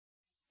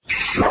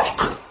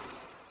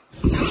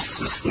the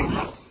system.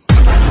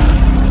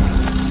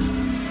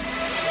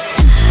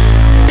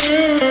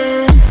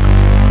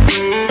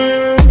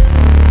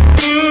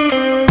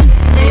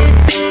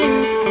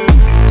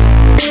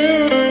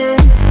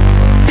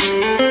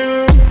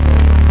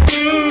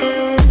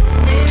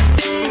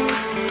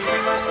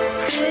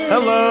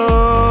 Hello,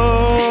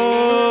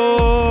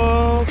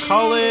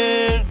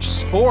 college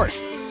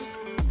sports.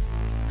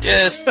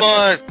 Yes,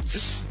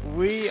 sports.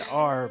 We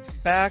are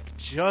back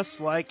just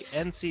like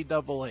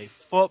NCAA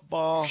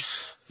football.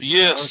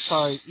 Yes. Oh,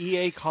 sorry,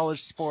 EA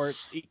college sports,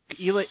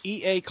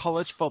 EA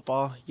college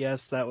football.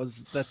 Yes,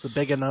 that's the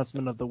big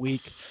announcement of the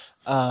week.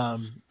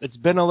 It's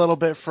been a little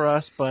bit for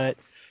us, but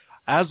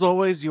as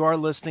always, you are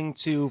listening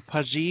to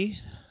Pudgy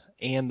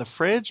and the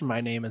Fridge.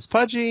 My name is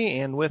Pudgy,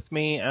 and with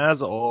me,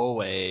 as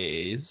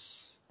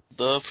always,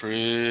 The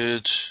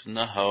Fridge in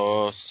the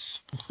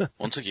house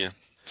once again.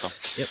 So,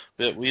 Yep.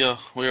 yeah,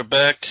 we are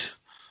back.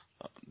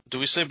 Do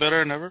we say better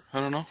than ever?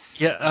 I don't know.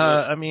 Yeah,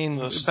 I mean,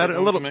 a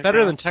little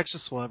better than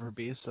Texas will ever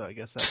be, so I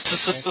guess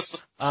that's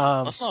okay.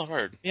 That's not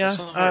hard. Yeah, That's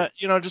not hard.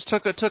 just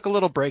took a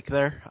little break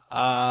there.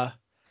 Trying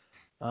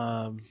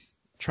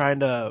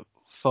to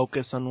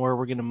focus on where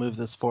we're going to move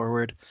this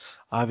forward,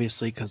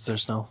 obviously, because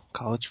there's no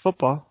college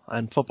football,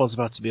 and football's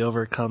about to be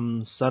over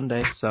come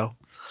Sunday, so.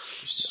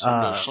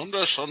 Sunday.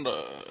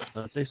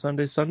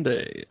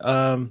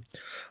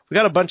 We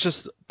got a bunch of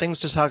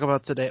things to talk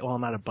about today. Well,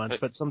 not a bunch,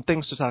 but some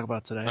things to talk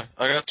about today.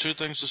 I got two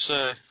things to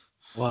say.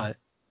 What?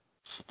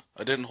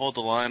 I didn't hold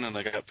the line and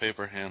I got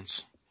paper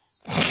hands.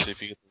 See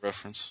if you get the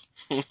reference.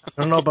 I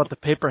don't know about the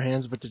paper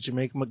hands, but did you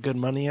make good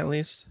money at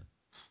least?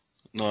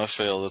 No, I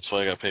failed. That's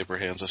why I got paper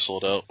hands. I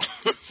sold out.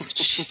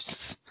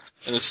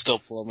 And it's still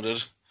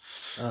plummeted.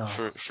 Oh.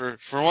 For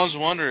one's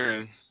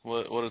wondering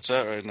what it's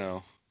at right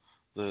now,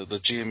 the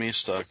GME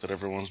stock that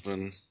everyone's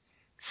been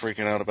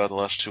freaking out about the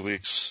last 2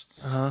 weeks.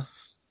 Uh-huh.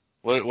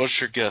 What's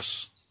your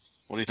guess?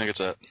 What do you think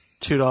it's at?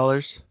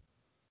 $2?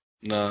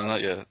 No,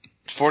 not yet.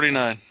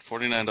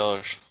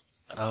 $49.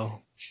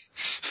 Oh.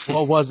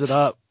 What was it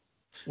up?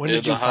 When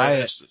did you buy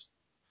it?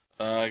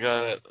 I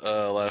got it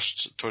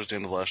towards the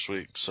end of last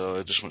week, so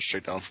it just went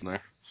straight down from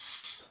there.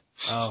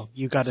 Oh,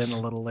 you got in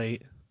a little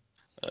late.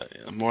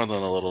 Yeah, more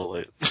than a little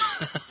late.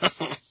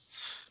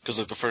 Because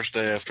like the first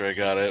day after I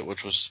got it,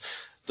 which was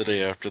the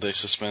day after they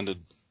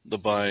suspended the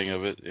buying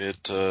of it,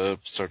 it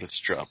started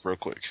to drop real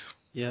quick.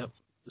 Yep.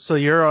 So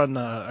you're on,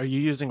 are you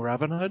using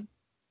Robinhood?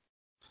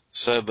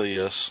 Sadly,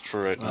 yes,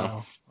 for right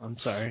now. Oh, I'm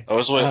sorry. I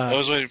was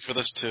waiting for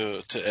this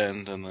to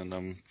end, and then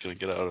I'm gonna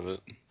get out of it.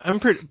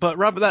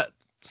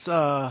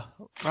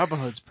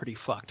 Robinhood's pretty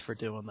fucked for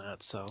doing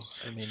that, so,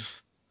 I mean.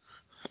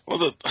 Well,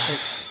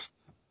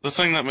 the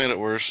thing that made it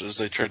worse is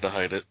they tried to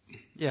hide it.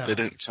 Yeah. They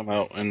didn't come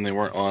out and they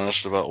weren't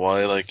honest about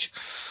why. Like,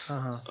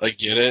 I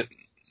get it.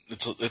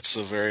 It's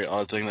a very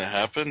odd thing that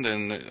happened,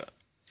 and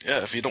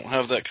yeah, if you don't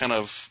have that kind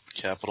of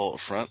capital up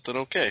front, then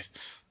okay.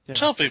 Yeah.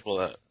 Tell people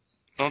that.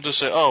 Don't just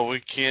say, "Oh, we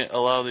can't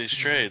allow these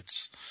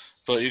trades,"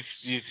 but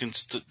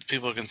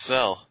people can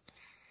sell.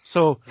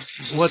 So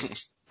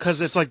because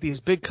it's like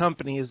these big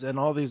companies and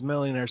all these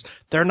millionaires,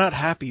 they're not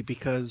happy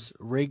because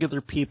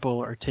regular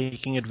people are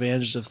taking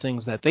advantage of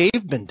things that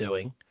they've been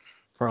doing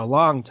for a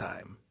long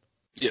time.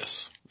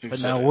 Yes. Exactly.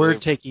 But now we're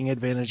taking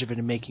advantage of it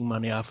and making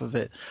money off of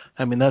it.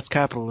 I mean, that's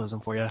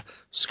capitalism for you.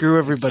 Screw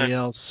everybody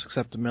else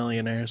except the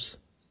millionaires.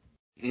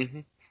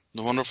 Mm-hmm.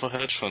 The wonderful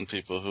hedge fund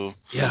people who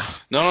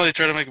not only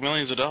try to make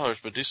millions of dollars,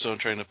 but do so in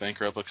trying to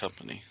bankrupt a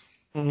company.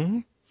 Mm-hmm.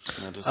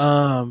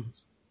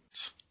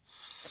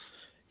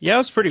 Yeah, it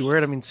was pretty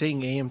weird. I mean,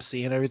 seeing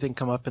AMC and everything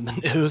come up in the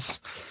news,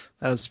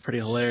 that was pretty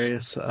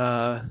hilarious,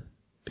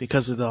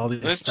 because of all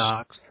these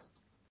stocks.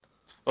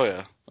 Oh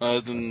yeah.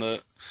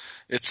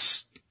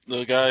 It's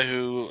the guy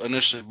who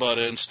initially bought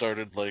in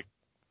started like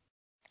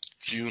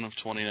June of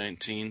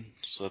 2019,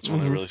 so that's when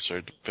it really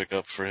started to pick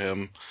up for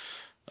him.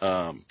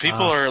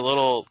 People are a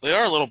little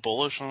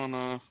bullish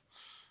on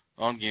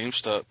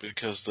GameStop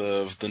because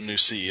of the new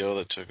CEO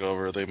that took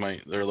over.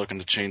 They're looking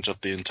to change up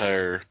the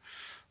entire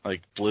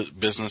like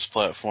business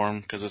platform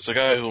because it's a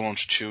guy who owns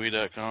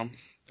Chewy.com.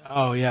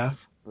 Oh yeah.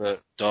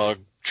 That dog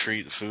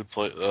treat food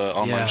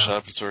online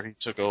shopping store. He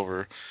took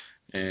over,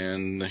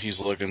 and he's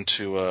looking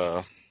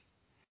to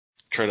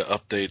try to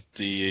update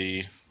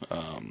the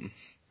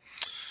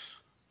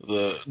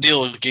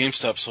deal with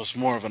GameStop, so it's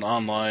more of an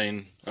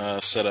online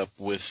setup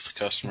with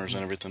customers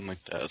and everything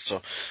like that.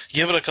 So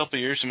give it a couple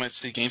of years, you might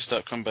see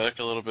GameStop come back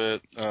a little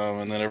bit,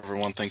 and then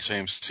everyone thinks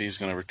AMC is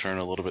going to return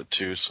a little bit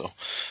too. So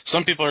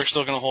some people are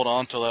still going to hold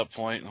on till that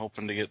point,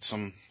 hoping to get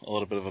a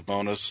little bit of a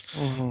bonus.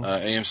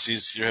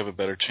 AMC's, you have a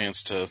better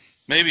chance to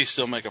maybe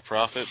still make a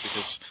profit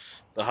because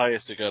the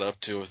highest it got up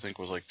to, I think,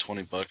 was like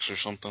 $20 or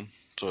something.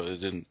 So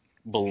it didn't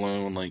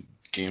balloon like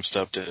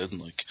GameStop did.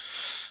 Like,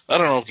 I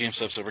don't know if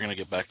GameStop's ever going to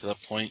get back to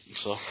that point.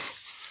 So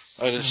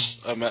I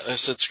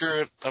said,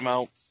 screw it. I'm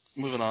out.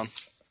 Moving on.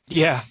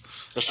 Yeah.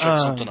 Let's check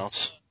something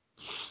else.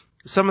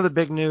 Some of the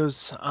big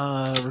news,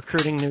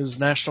 recruiting news,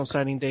 National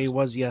Signing Day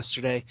was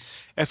yesterday.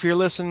 If you're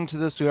listening to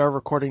this, we are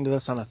recording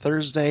this on a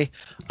Thursday.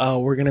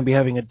 We're going to be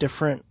having a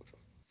different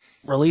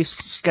release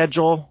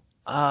schedule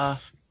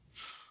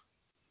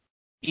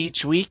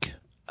each week.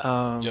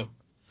 Yep.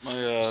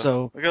 I got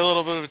a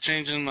little bit of a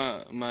change in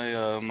my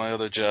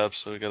other job,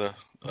 so we gotta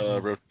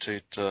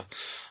rotate a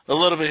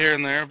little bit here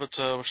and there, but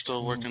we're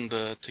still working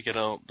to get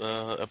out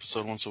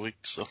episode once a week.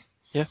 So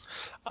yeah.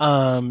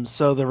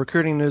 So the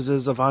recruiting news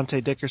is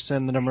Avante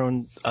Dickerson, the number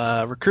one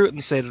recruit in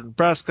the state of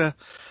Nebraska,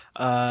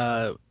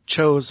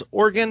 chose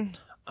Oregon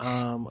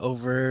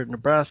over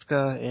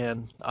Nebraska,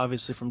 and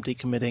obviously from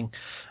decommitting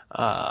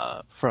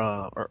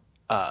from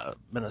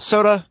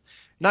Minnesota.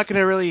 Not going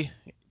to really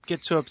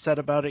get too upset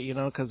about it,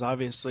 because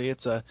obviously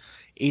it's a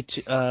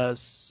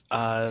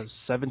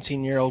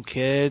 17-year-old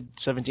kid,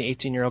 17,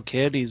 18-year-old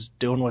kid. He's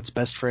doing what's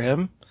best for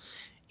him.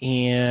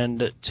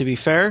 And to be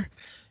fair,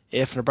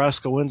 if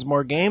Nebraska wins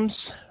more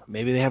games,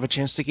 maybe they have a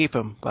chance to keep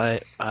him.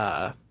 But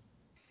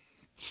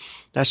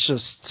that's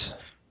just...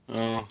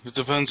 it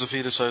depends if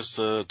he decides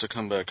to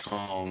come back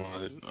home.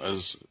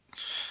 As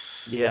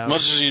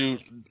much as you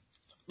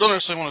don't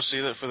necessarily want to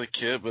see that for the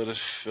kid, but if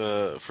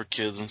for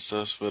kids and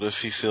stuff, but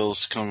if he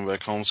feels coming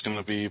back home is going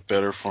to be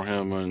better for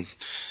him and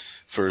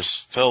for his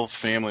fellow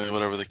family,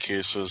 whatever the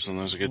case is, then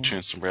there's a good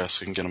chance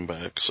Nebraska can get him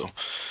back. So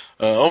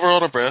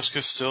overall,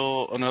 Nebraska's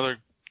still another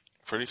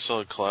pretty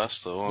solid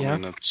class, though. I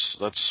mean,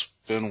 that's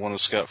been one of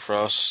Scott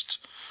Frost's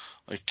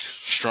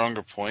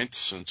stronger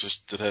points, and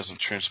just it hasn't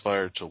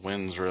transpired to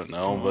wins right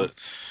now. But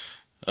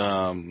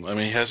I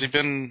mean, has he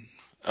been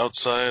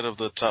outside of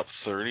the top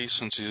 30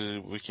 since he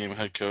became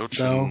head coach?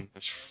 No.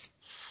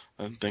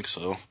 I didn't think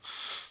so.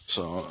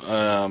 So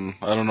I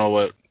don't know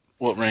what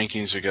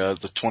rankings you got.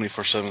 The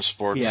 24/7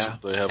 Sports,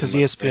 they have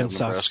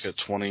Nebraska at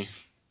 20.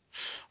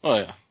 Oh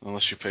yeah,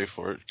 unless you pay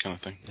for it, kind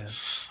of thing. Yeah.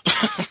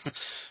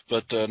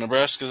 But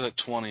Nebraska's at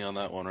 20 on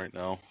that one right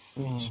now.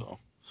 So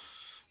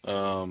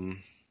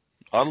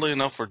oddly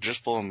enough, we're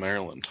just below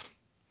Maryland.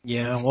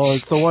 Yeah, well,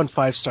 it's the one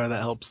 5-star that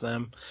helps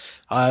them.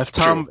 If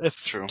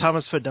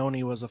Thomas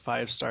Fedoni was a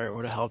 5-star, it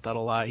would have helped out a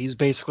lot. He's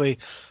basically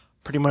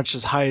pretty much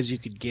as high as you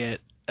could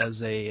get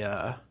as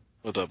a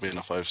without being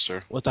a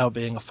 5-star. Without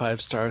being a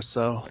 5-star,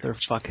 so they're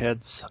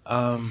fuckheads.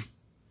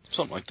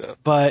 Something like that.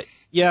 But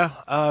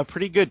yeah,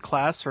 pretty good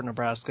class for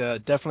Nebraska.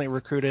 Definitely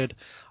recruited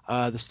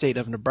the state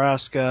of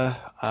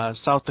Nebraska,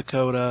 South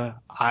Dakota,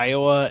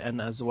 Iowa,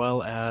 and as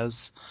well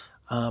as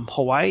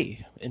Hawaii.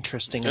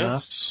 Interesting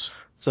enough.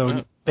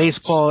 So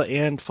baseball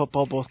and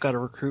football both got a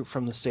recruit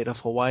from the state of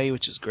Hawaii,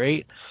 which is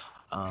great.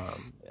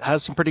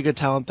 Has some pretty good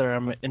talent there.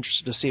 I'm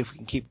interested to see if we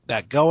can keep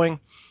that going.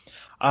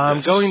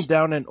 Going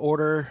down in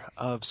order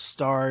of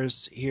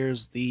stars,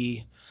 here's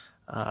the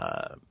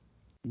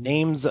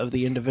names of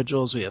the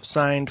individuals we have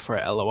signed for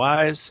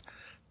LOIs.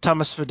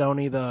 Thomas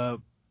Fedoni, the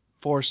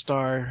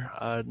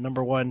 4-star,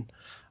 number one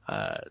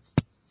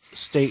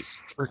state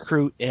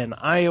recruit in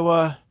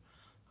Iowa.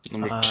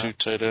 Number 2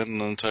 tight end in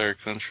the entire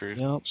country.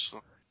 Yep.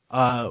 So.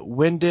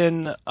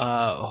 Wyndon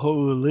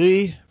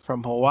Ho'olui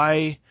from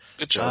Hawaii.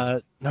 Good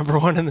job. Number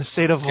 1 in the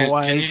state of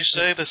Hawaii. Can you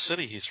say the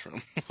city he's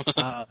from?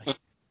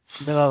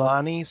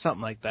 Mililani,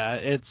 something like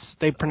that.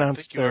 They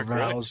pronounce their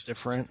vowels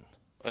different.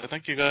 I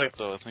think you got it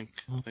though. I think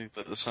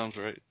that sounds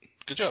right.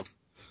 Good job.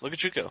 Look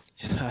at you go.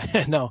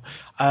 No.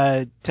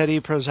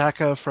 Teddy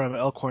Prochazka from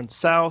Elkhorn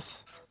South.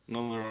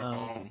 Another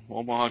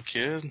Omaha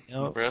kid.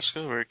 Yep.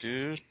 Nebraska, very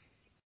good.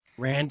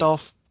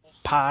 Randolph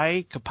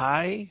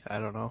Kapai, I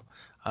don't know,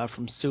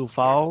 from Sioux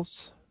Falls.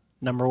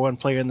 Number 1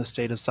 player in the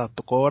state of South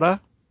Dakota.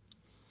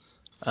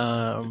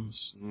 The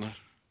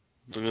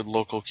good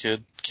local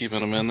kid,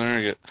 keeping him in there.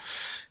 You get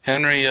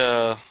Henry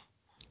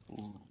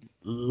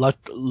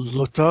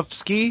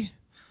Lutovsky,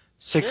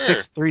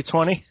 6'6",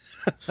 320.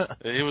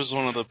 He was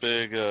one of the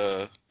big.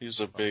 He's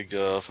a big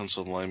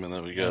offensive lineman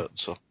that we got.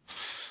 So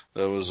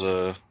that was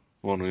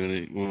one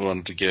we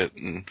wanted to get,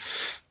 and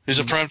he's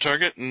a prime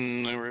target,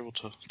 and they were able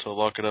to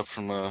lock it up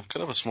from kind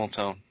of a small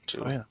town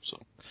too. Oh, yeah. So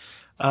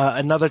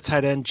another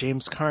tight end,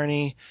 James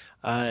Carney,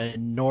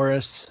 in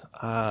Norris,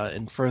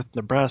 in Firth,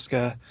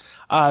 Nebraska.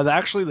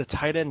 Actually, the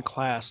tight end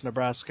class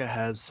Nebraska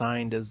has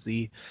signed is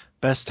the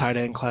best tight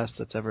end class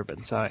that's ever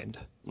been signed.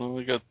 Well,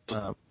 we got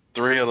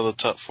 3 out of the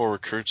top 4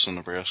 recruits in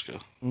Nebraska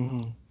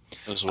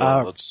as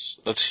well.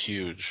 That's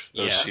huge.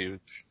 That's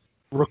huge.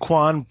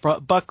 Raquan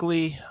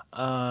Buckley,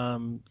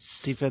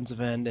 defensive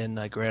end in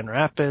Grand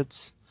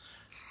Rapids.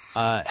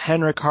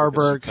 Henrik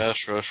Harburg.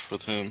 Pass rush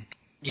with him.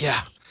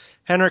 Yeah.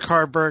 Henrik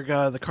Harburg,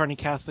 the Kearney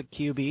Catholic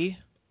QB.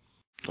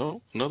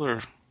 Oh,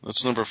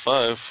 that's number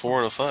 5, 4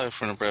 out of 5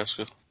 for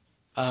Nebraska.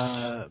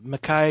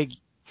 Makai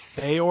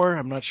Bayor,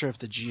 I'm not sure if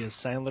the G is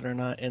silent or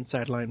not,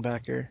 inside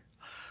linebacker.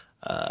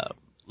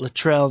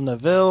 Latrell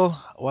Neville,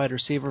 wide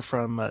receiver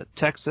from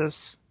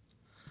Texas.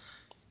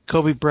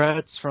 Kobe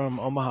Bretz from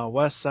Omaha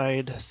West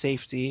Side,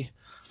 safety.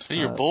 Hey,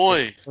 your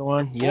boy.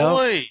 Boy.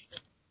 Yep.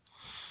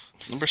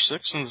 Number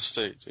 6 in the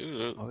state,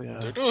 dude. Oh, yeah.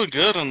 They're doing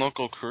good in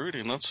local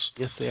recruiting. Yes,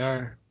 they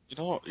are. You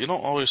don't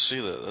always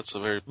see that. That's a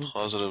very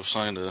positive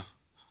sign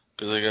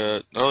because they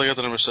got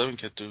the number 7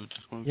 kid, dude.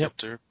 When we get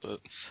there, but.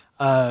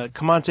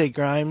 Camonte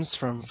Grimes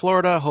from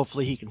Florida.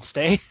 Hopefully he can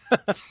stay.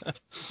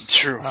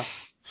 True.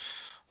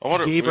 I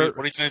wonder. Gaber,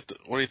 What do you think?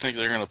 What do you think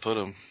they're gonna put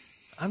him?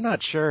 I'm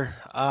not sure.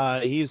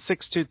 He's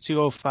 6'2",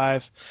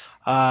 205.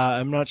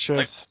 I'm not sure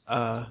I, if,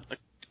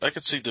 I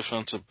could see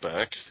defensive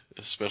back,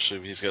 especially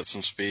if he's got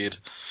some speed.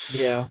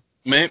 yeah.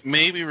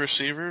 Maybe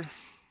receiver,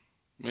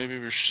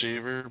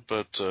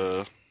 but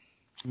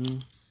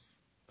Mm.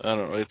 I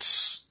don't know.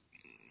 It's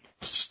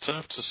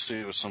tough to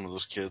see with some of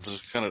those kids.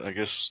 It's kind of, I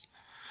guess,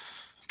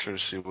 try to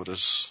see what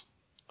his.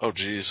 Oh,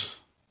 geez.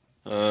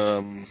 Yeah,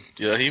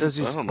 I Says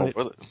he's don't know quite,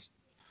 whether.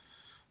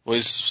 Well,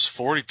 his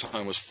 40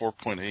 time was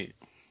 4.8,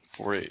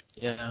 4.8.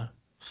 yeah.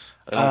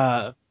 I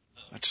don't.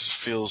 It just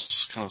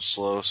feels kind of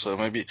slow. So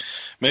maybe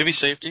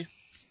safety.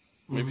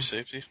 Maybe Mm.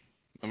 safety.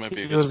 That might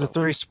be a He good was a spot.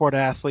 three-sport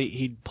athlete.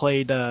 He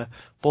played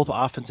both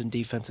offense and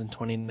defense in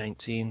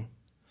 2019.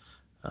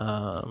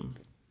 Let's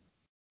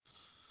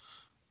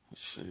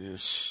see.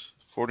 He's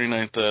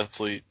 49th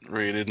athlete,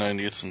 rated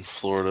 90th in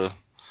Florida.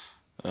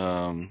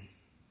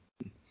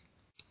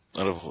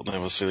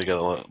 Obviously they got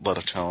a lot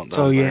of talent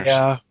So down there.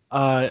 yeah,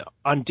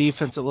 on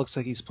defense it looks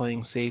like he's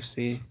playing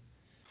safety.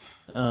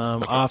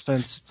 Okay.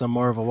 Offense, it's a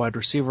more of a wide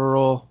receiver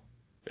role.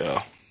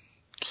 Yeah.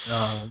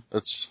 Um,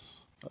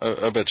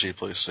 I bet you he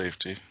plays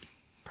safety.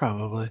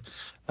 Probably.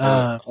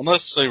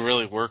 Unless they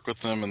really work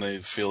with him and they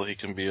feel he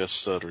can be a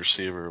stud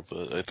receiver,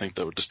 but I think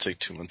that would just take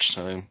too much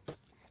time. So.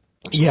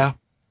 Yeah.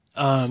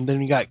 Then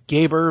we got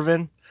Gabe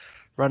Ervin,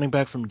 running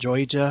back from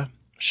Georgia.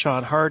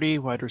 Sean Hardy,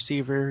 wide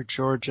receiver,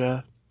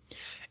 Georgia.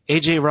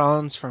 A.J.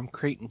 Rollins from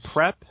Creighton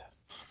Prep.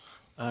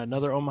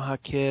 Another Omaha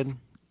kid.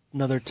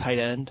 Another tight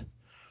end.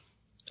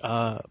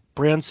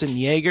 Branson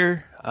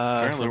Yeager.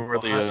 Apparently From we're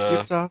the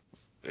Utah.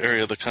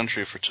 area of the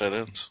country for tight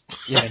ends.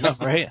 Yeah, I know,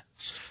 right?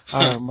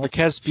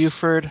 Marquez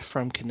Buford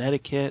from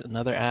Connecticut,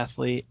 another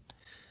athlete.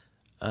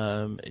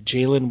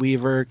 Jalen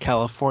Weaver,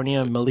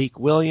 California. Malik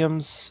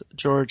Williams,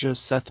 Georgia.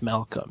 Seth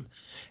Malcolm.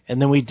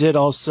 And then we did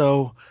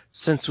also,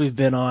 since we've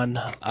been on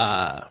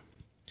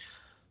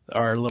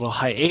our little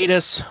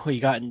hiatus, we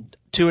got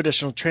 2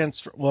 additional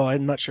transfer. Well,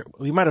 I'm not sure.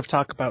 We might have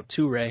talked about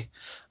Toure.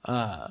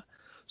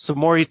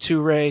 Samori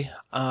Toure,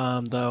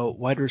 the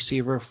wide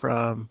receiver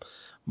from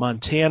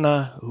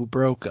Montana, who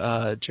broke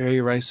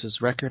Jerry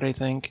Rice's record, I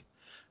think,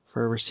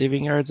 for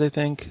receiving yards, I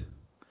think.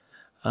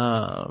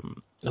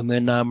 And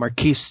then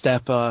Marquise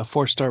Stepp,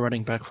 4-star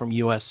running back from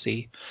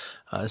USC,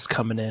 is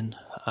coming in.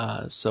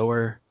 So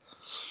we're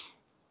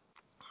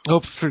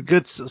hoping for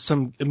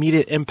some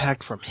immediate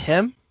impact from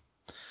him.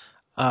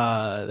 We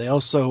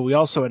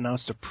also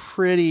announced a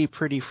pretty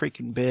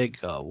freaking big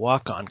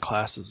walk-on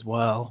class as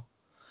well,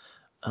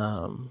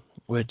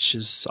 which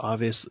is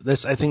obvious.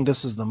 I think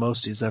this is the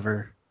most he's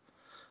ever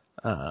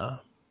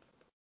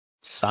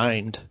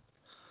signed.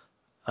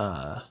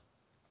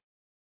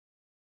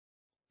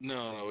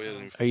 No, we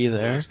hadn't. Are you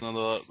there? I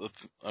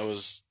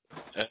was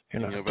You're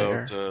asking not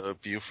about there.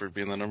 Buford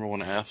being the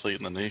 #1 athlete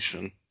in the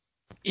nation.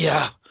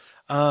 Yeah.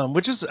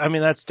 Which is, I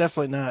mean, that's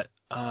definitely not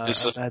a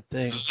bad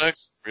thing. Is that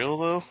real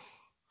though?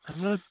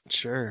 I'm not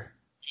sure.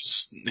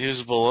 He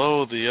was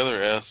below the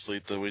other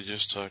athlete that we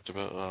just talked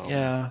about.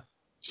 Yeah.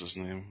 What's his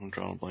name? I'm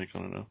drawing a blank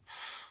on it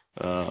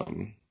now.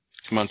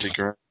 Monty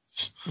Grant.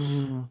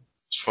 Mm.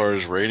 As far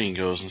as rating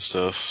goes and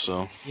stuff,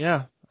 so.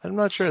 Yeah. I'm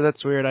not sure.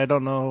 That's weird. I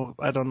don't know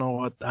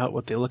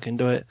what they look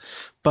into it.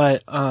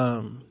 But,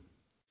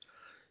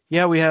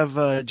 yeah, we have,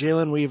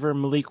 Jalen Weaver,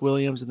 Malik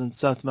Williams, and then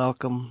Seth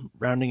Malcolm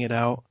rounding it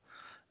out.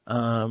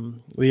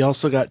 We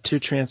also got 2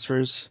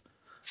 transfers.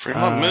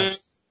 Fremont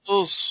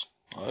Mills,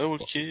 Iowa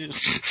kid.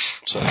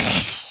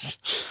 Sorry.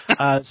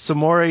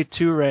 Samori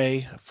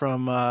Toure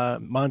from,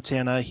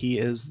 Montana.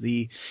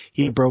 He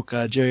broke,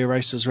 Jerry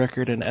Rice's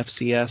record in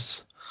FCS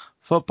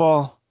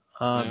football.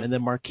 And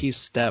then Marquise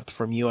Stepp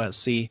from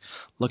USC,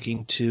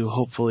 looking to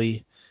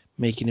hopefully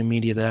make an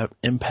immediate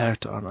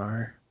impact on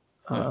our,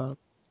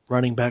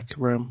 running back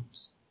room.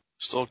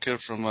 Still a kid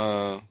from,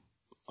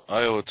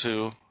 Iowa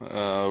too,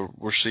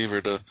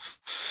 receiver to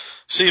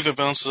see if it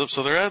bounces up.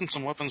 So they're adding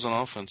some weapons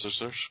on offense.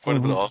 There's quite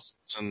a bit of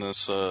offense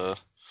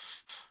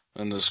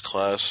in this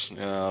class.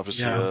 Yeah,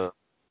 obviously,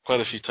 quite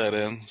a few tight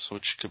ends,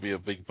 which could be a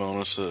big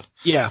bonus. A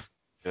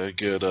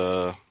good,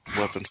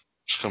 weapon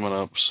coming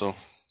up, so.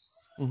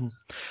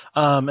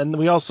 Mm-hmm. And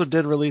we also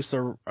did release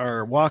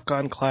our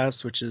walk-on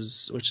class, which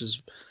is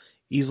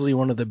easily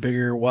one of the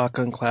bigger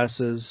walk-on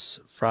classes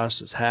Frost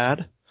has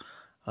had.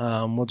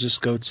 We'll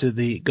just go through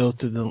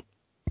the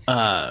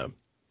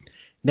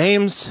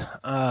names.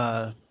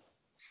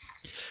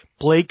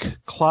 Blake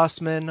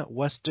Klossman,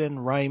 Weston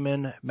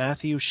Ryman,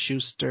 Matthew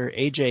Schuster,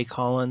 AJ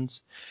Collins,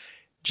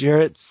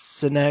 Jarrett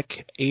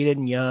Sinek,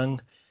 Aiden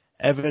Young,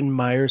 Evan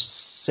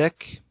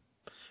Myers-Sick,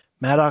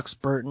 Maddox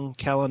Burton,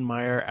 Callan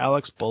Meyer,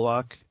 Alex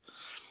Bullock,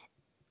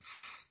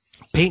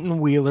 Peyton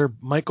Wheeler,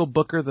 Michael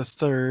Booker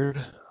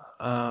III,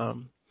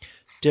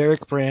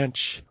 Derek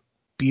Branch,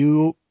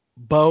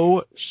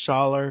 Bo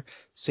Schaller,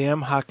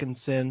 Sam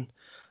Hawkinson,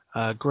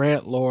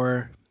 Grant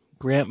Lohr,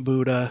 Grant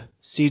Buda,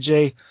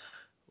 CJ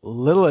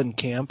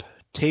Lillenkamp,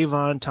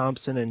 Tavon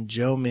Thompson, and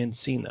Joe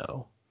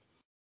Mancino.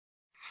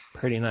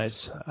 Pretty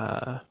nice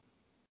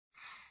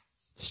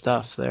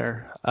stuff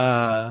there.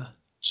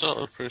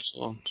 Solid, pretty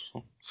solid.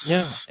 So.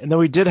 Yeah, and then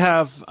we did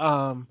have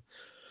I'm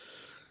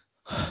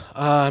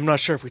not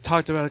sure if we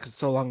talked about it because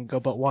it's so long ago,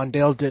 but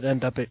Wandale did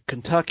end up at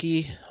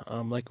Kentucky,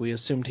 like we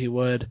assumed he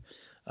would.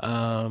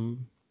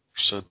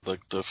 Said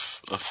like a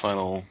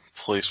final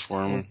place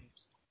for him.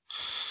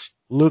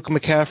 Luke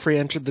McCaffrey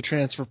entered the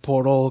transfer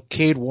portal.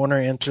 Cade Warner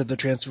entered the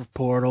transfer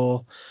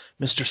portal.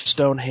 Mr.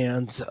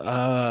 Stonehands.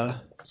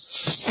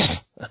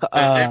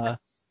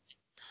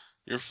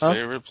 Your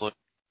favorite player?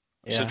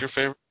 You Yeah. said your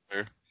favorite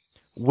player?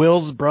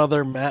 Will's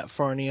brother, Matt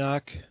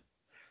Farniok.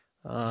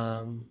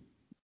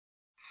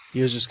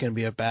 He was just going to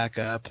be a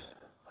backup.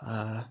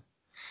 So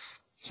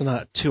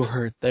not too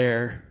hurt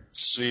there.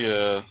 See,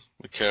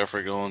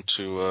 McCaffrey going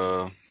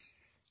to,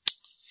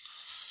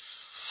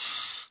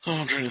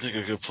 I'm trying to think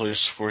of a good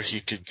place where he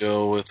could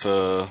go with,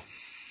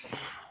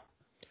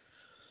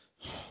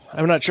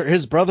 I'm not sure.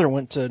 His brother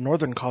went to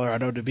Northern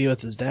Colorado to be with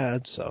his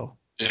dad, so.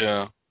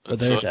 yeah. With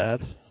their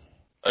dad.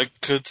 I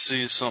could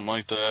see something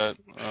like that.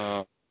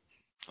 I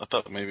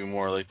thought maybe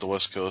more like the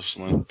West Coast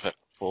and then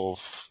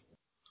Pac-12,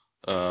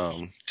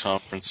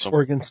 conference.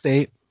 Oregon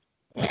State.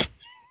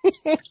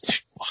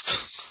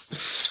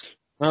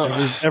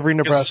 Every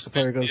Nebraska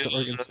player goes to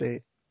Oregon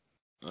State.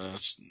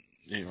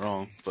 You're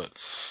wrong, but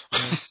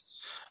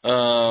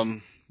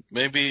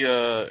maybe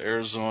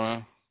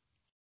Arizona.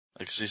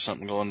 I could see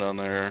something going down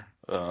there.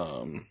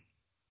 Trying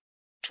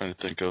to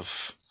think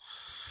of.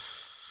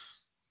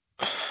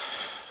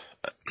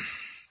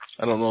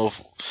 I don't know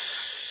if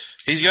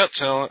he's got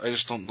talent. I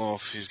just don't know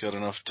if he's got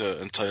enough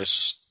to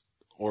entice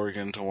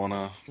Oregon to want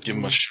to give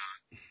him a shot,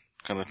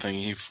 kind of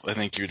thing. I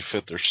think he'd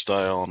fit their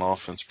style on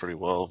offense pretty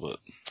well, but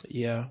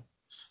yeah.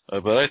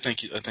 But I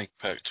think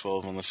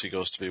Pac-12 unless he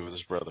goes to be with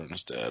his brother and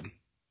his dad.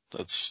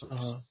 That's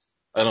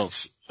I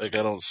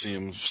don't see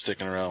him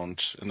sticking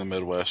around in the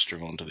Midwest or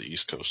going to the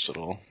East Coast at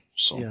all.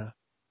 So yeah.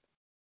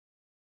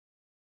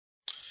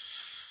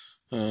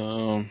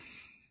 Are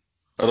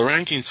the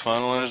rankings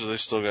finalized? Or they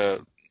still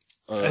got?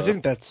 I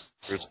think that's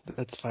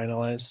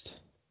finalized.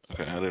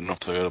 Okay, I didn't know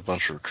if they had a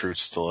bunch of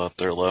recruits still out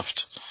there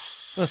left.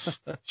 No.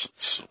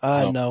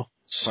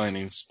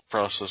 Signings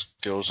process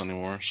goes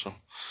anymore. So.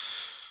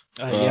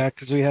 Yeah,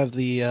 because we have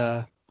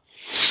the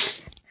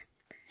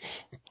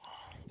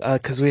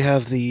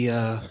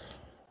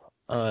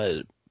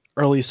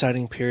early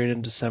signing period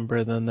in December,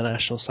 and then the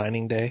National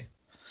Signing Day.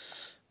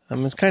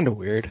 It's kind of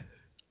weird.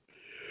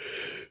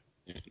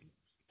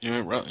 You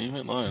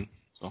ain't lying.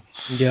 So.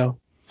 Yeah.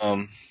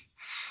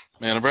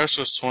 Man,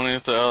 Nebraska's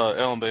 20th.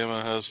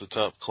 Alabama has the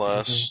top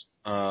class.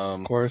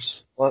 Of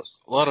course. A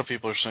lot of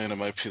people are saying it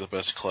might be the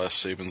best class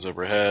Saban's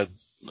ever had.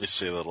 They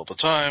say that all the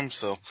time,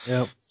 so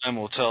time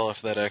will tell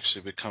if that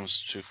actually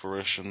becomes to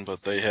fruition.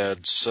 But they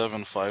had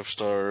 7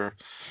 5-star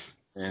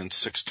and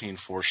 16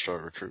 4-star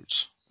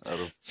recruits out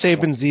of.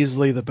 Saban's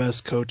easily the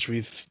best coach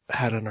we've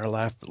had in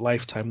our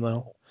lifetime,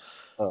 though.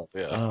 Oh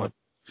yeah.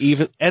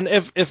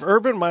 If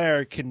Urban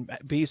Meyer can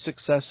be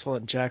successful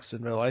in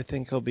Jacksonville, I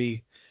think he'll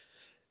be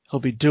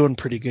doing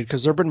pretty good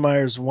because Urban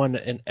Meyer's won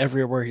in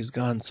everywhere he's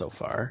gone so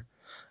far.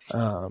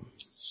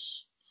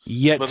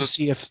 Yet to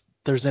see if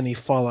there's any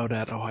fallout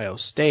at Ohio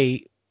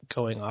State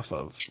going off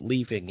of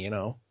leaving,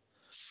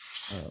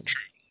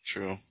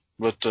 True.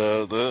 But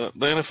the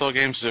NFL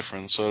game's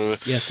different, so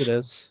yes, it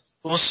is.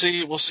 We'll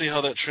see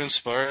how that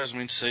transpires. I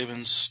mean,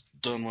 Saban's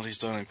done what he's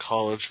done in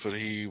college, but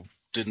he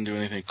didn't do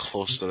anything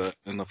close to that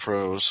in the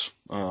pros.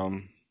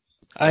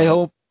 I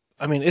hope.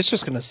 I mean, it's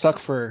just going to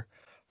suck for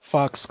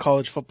Fox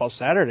College Football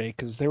Saturday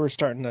because they were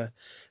starting to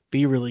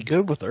be really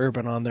good with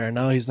Urban on there, and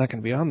now he's not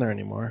going to be on there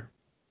anymore.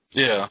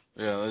 Yeah.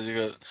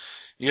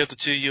 You got the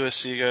 2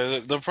 USC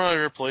guys. They'll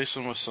probably replace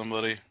him with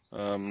somebody.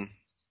 I'm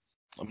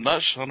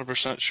not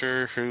 100%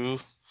 sure who.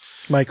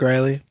 Mike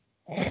Riley.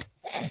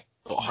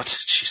 Oh,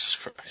 Jesus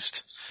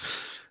Christ.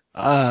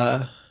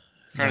 Trying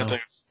to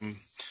think of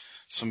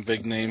some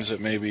big names that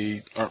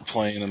maybe aren't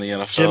playing in the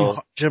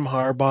NFL. Jim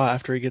Harbaugh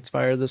after he gets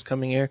fired this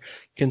coming year,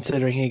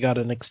 considering he got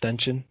an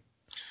extension.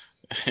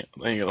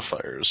 They ain't gonna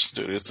fire us,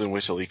 dude. It's gonna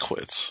wait till he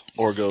quits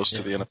or goes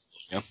to the NFL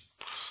again.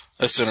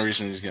 That's the only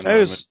reason he's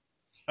getting.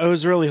 I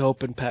was really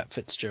hoping Pat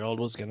Fitzgerald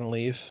was gonna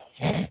leave.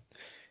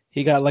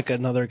 He got like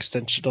another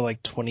extension to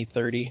like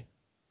 2030.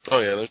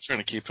 Oh yeah, they're trying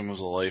to keep him as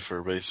a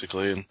lifer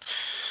basically, and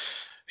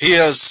he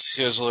has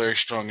a very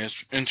strong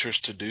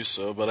interest to do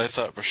so. But I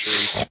thought for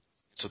sure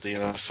to the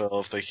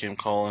NFL if they came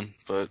calling.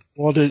 But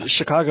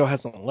Chicago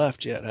hasn't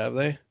left yet, have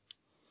they?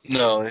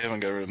 No, they haven't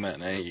got rid of Matt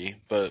Nagy,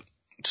 but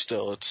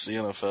still, it's the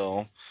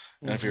NFL,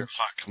 and if you're a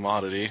hot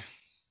commodity,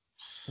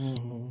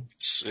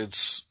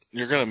 it's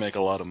you're gonna make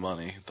a lot of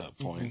money at that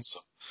point. So,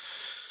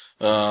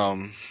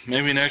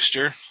 maybe next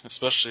year,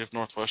 especially if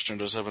Northwestern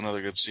does have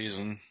another good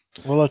season.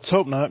 Well, let's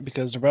hope not,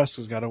 because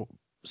Nebraska's got to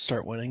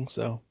start winning.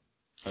 So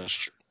that's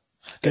true.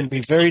 It's gonna be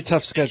a very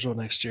tough schedule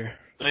next year.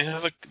 They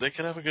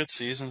could have a good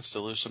season and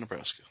still lose to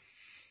Nebraska.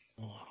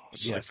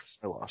 It's like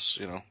a loss,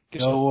 Go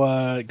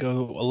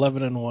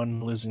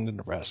 11-1, losing to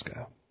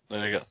Nebraska.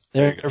 There you go.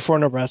 Therefore,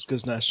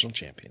 Nebraska's national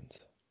champions.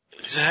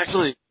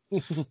 Exactly.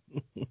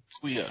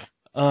 Yeah.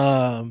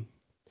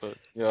 But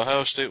yeah,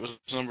 Ohio State was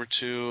number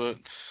 2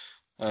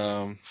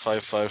 at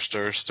 5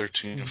 stars,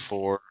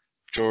 13-4.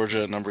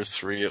 Georgia at number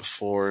 3 at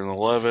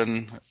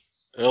 4-11.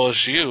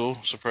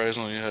 LSU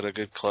surprisingly had a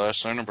good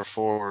class. They're number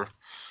 4.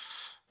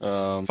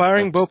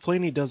 Firing Bo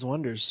Pelini does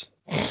wonders.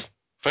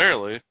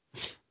 Fairly.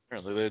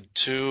 They had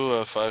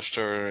 2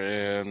 5-star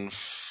and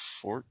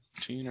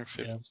 14 or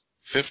 15,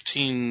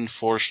 15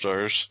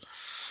 4-stars.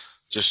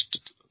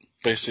 Just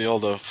basically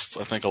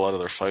I think a lot of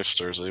their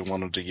 5-stars they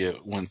wanted to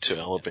went to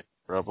Alabama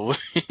probably.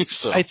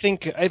 So I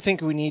think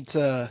we need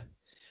to,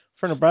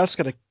 for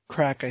Nebraska to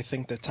crack, I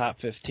think the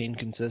top 15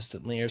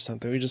 consistently or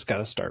something. We just got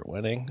to start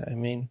winning. I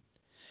mean,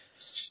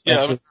 that's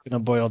what it's going to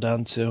boil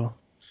down to.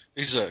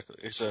 Exactly.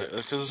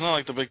 Because it's not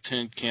like the Big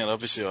Ten can't.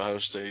 Obviously, Ohio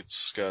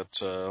State's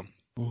got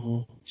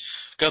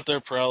got their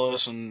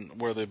prowess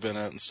and where they've been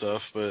at and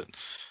stuff, but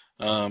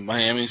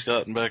Miami's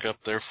gotten back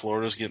up there.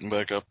 Florida's getting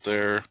back up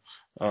there.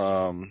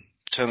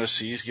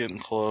 Tennessee's getting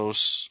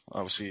close.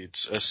 Obviously,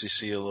 it's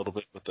SEC a little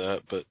bit with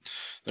that, but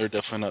they're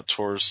definitely not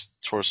towards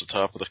the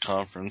top of the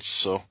conference.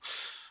 So,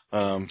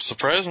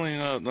 surprisingly,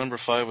 number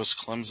 5 was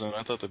Clemson.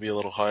 I thought they'd be a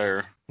little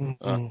higher.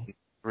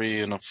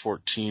 3 and a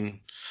 14,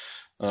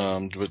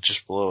 but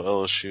just below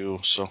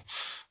LSU. So,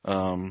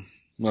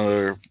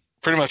 another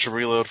pretty much a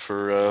reload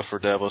for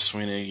Dabo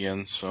Swinney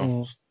again.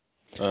 So,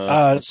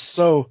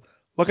 so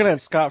looking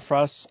at Scott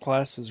Frost's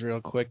classes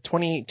real quick.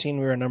 2018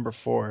 we were number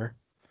 4.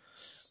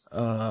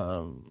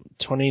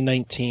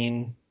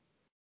 2019,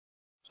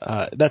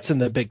 that's in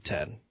the Big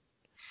Ten.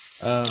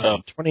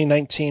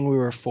 2019 we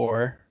were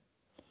 4.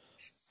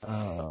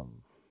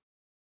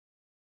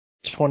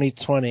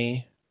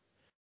 2020,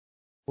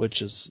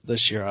 which is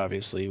this year,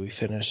 obviously, we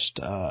finished,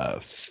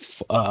 that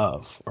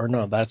was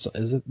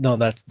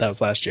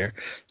last year.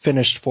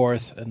 Finished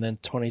 4th, and then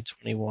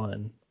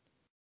 2021,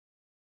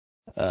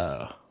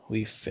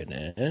 we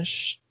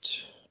finished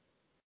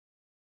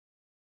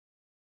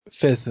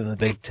 5th in the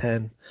Big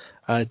Ten,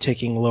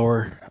 taking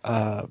lower,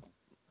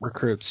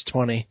 recruits,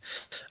 20.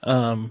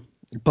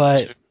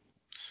 But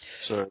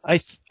I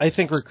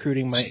think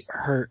recruiting might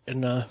hurt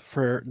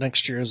for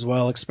next year as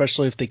well,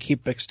 especially if they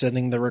keep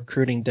extending the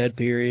recruiting dead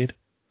period.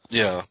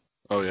 Yeah.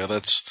 Oh yeah,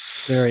 that's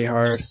very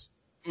hard.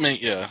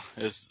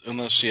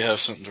 Unless you have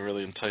something to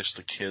really entice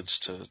the kids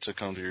to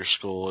come to your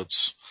school,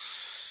 it's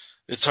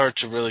hard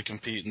to really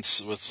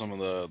compete with some of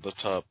the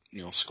top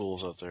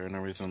schools out there and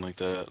everything like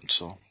that.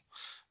 So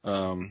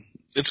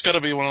it's got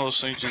to be one of those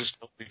things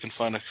you can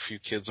find a few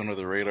kids under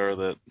the radar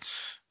that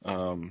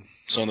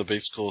some of the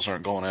big schools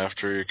aren't going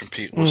after. You're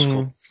competing with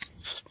schools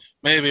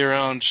maybe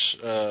around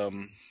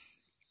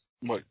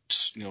what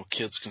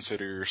kids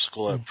consider your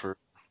school at for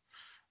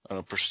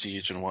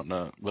prestige and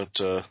whatnot. But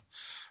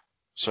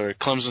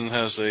Clemson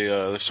has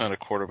they signed a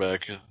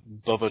quarterback,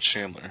 Bubba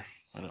Chandler.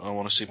 I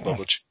want to see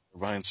Bubba Chandler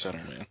behind center,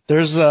 man.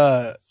 There's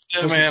a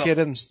kid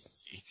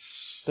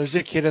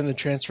in the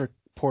transfer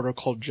portal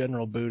called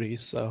General Booty.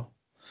 So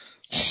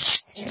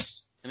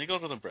can you go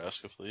to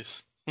Nebraska,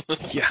 please?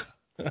 Yeah.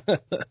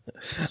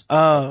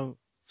 My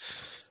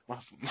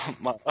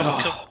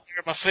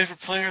favorite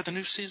player of the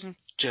new season,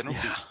 General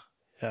Booty.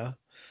 Yeah.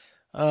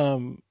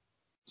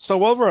 So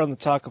while we're on the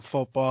talk of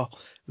football,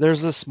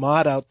 there's this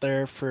mod out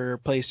there for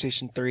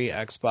PlayStation 3,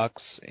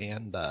 Xbox,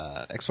 and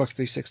Xbox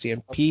 360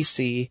 and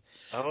PC.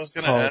 I was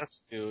gonna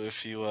ask you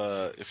if you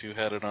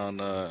had it on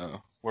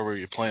where were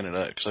you playing it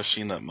at? Because I've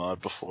seen that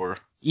mod before.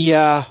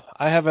 Yeah,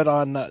 I have it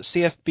on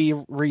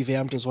CFB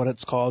Revamped is what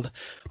it's called.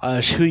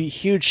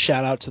 Huge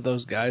shout out to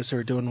those guys who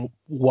are doing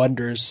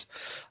wonders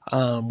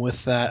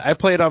with that. I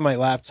play it on my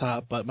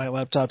laptop, but my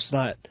laptop's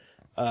not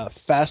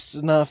fast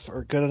enough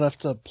or good enough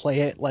to play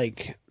it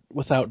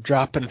without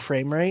dropping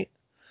frame rate.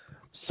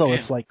 So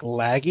it's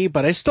laggy,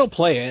 but I still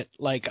play it.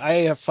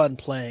 I have fun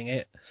playing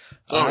it.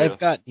 I've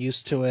gotten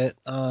used to it.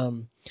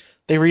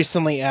 They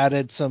recently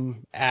added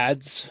some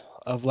ads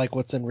of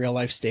what's in real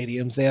life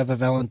stadiums. They have a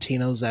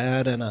Valentino's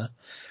ad and a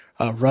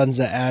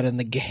Runza ad in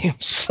the game,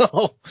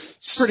 so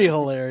it's pretty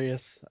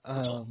hilarious.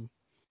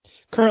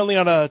 Currently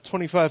on a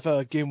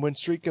 25 game win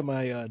streak in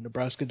my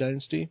Nebraska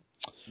dynasty.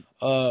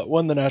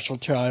 Won the national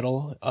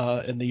title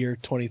in the year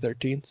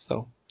 2013,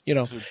 so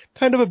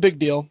kind of a big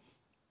deal.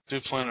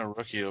 Dude playing a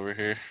rookie over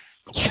here.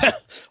 Yeah.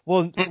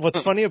 Well,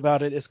 what's funny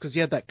about it is because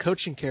you had that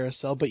coaching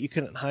carousel, but you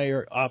couldn't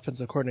hire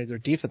offensive coordinators or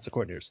defensive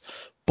coordinators.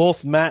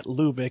 Both Matt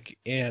Lubick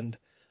and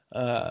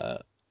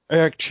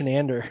Eric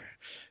Chinander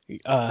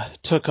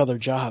took other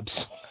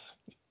jobs.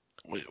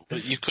 Wait,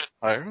 you couldn't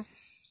hire them?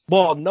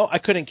 Well, no, I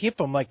couldn't keep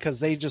them, because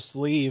they just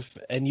leave,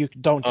 and you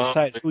don't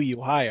decide who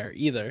you hire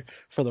either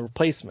for the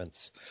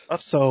replacements.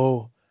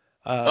 So,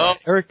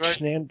 Eric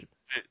Chinander.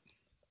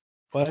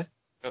 What?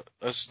 I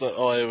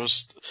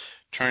was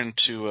trying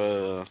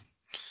to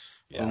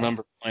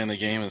remember playing the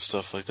game and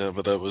stuff like that,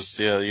 but that was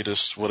you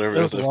just whatever.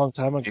 That was a long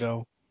time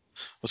ago.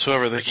 Was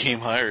whoever the team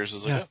hires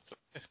is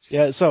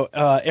Yeah, so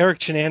Eric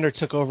Chinander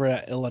took over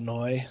at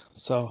Illinois,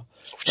 so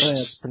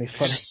that's pretty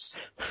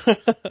funny.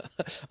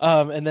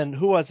 And then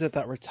who was it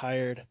that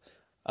retired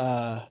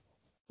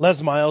Les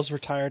Miles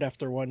retired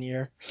after 1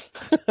 year.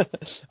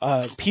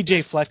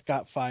 PJ Fleck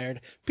got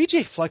fired.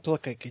 PJ Fleck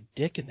looked like a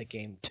dick in the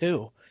game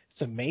too.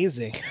 It's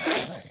amazing.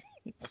 I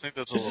think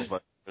that's a little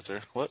vibe right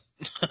there. What?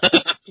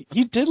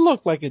 He did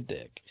look like a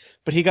dick,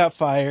 but he got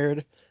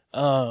fired.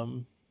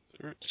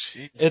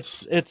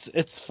 Jesus.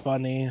 It's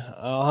funny.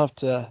 I'll have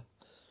to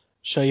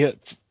show you.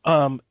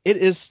 It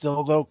is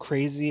still though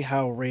crazy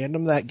how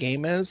random that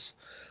game is.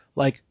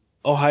 Like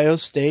Ohio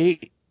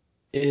State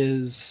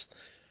is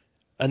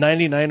a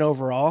 99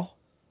 overall,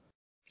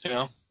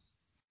 Yeah.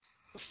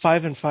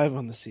 5-5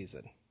 on the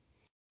season.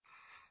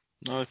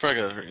 No, they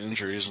probably got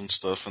injuries and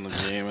stuff in the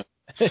game. And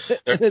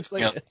it's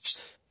like, and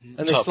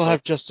they Top still five.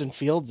 have Justin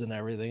Fields and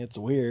everything. It's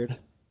weird.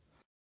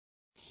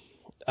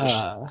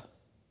 Maybe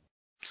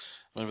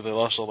they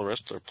lost all the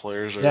rest of their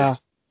players, or Yeah.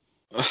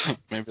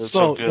 maybe that's So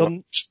how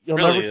good. you'll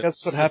really never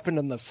guess what happened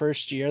in the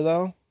first year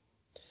though.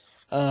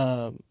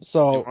 You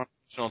So won a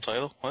national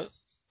title? What?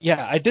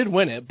 yeah, I did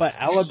win it, but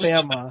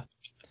Alabama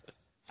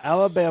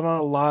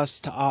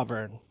lost to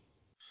Auburn.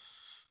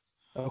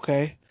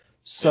 Okay,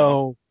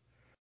 so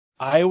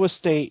Iowa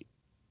State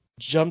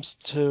jumps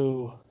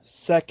to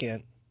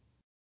second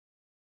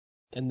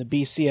in the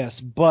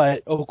BCS,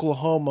 but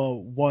Oklahoma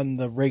won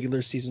the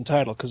regular season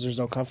title because there's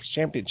no conference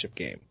championship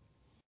game.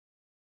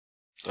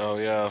 Oh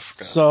yeah, I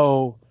forgot.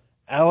 So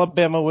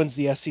Alabama wins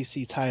the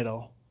SEC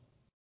title.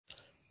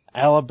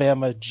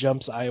 Alabama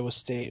jumps Iowa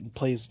State and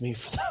plays me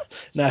for the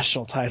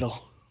national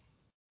title.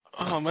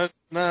 Oh man,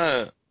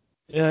 nah.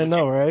 Yeah, I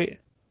know, right?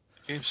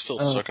 Game's still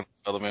sucking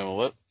Alabama.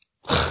 What?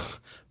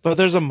 But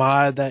there's a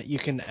mod that you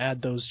can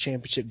add those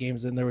championship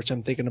games in there, which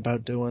I'm thinking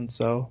about doing.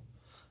 So.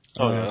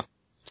 Oh yeah.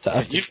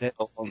 You've It.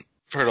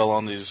 heard how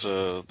long those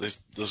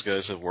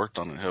guys have worked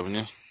on it, haven't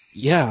you?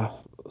 Yeah,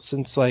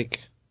 since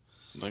like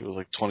I think it was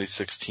like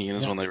 2016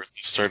 is when they really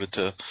started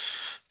to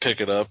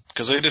pick it up,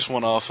 because they just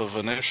went off of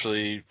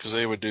initially, because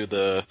they would do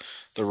the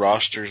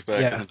rosters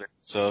back in the day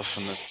and stuff,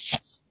 and then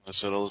I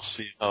said, let's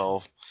see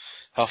how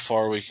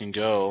far we can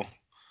go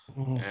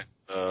and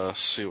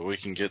see what we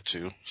can get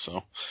to.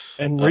 So.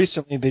 And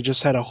recently they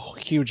just had a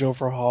huge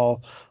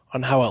overhaul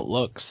on how it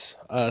looks,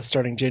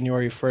 starting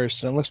January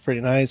 1st, and it looks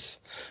pretty nice.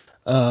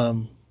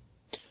 But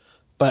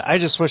I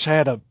just wish I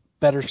had a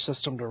better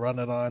system to run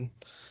it on,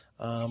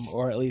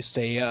 or at least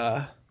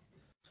a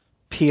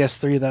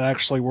PS3 that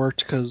actually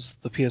worked, because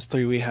the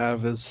PS3 we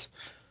have is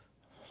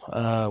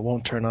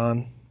won't turn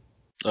on.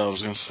 I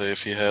was gonna say,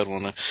 if you had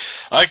one,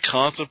 I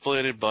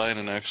contemplated buying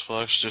an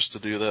Xbox just to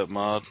do that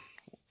mod.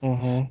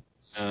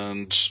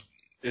 And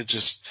it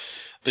just,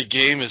 the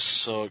game is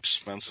so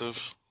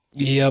expensive.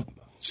 Yep.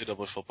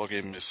 CW football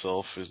game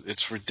itself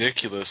it's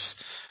ridiculous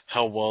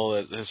how well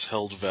it has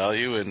held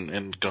value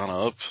and gone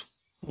up.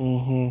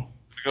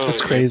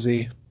 That's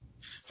crazy.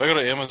 If I go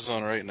to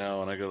Amazon right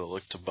now and I go to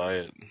look to buy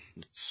it,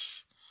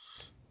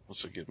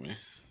 what's it give me?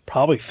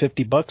 Probably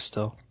 $50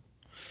 still,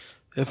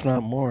 if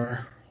not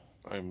more.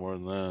 Probably more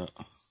than that.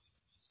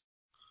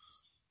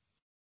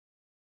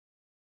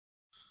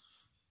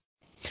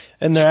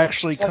 And they're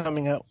actually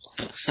coming out.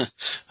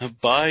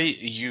 Buy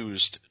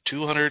used,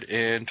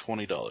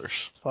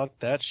 $220. Fuck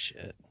that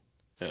shit.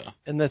 Yeah.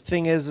 And the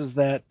thing is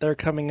that they're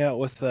coming out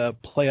with a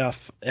playoff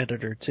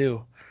editor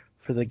too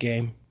for the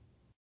game.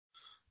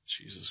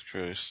 Jesus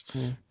Christ.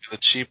 The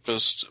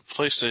cheapest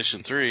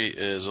PlayStation 3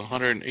 is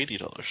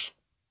 $180.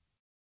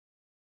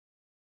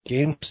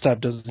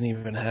 GameStop doesn't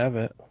even have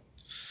it.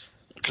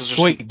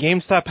 Wait,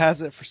 GameStop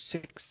has it for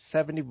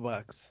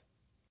 $70.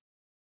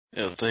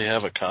 Yeah, they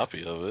have a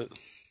copy of it.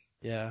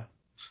 Yeah.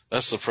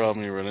 That's the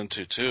problem you run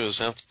into too, is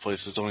half the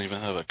places don't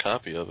even have a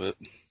copy of it.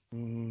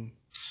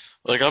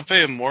 Like, I'm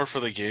paying more for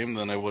the game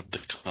than I would the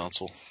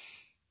console.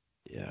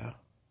 Yeah.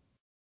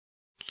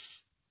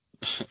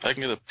 I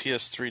can get a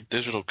PS3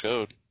 digital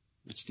code.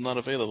 It's not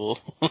available.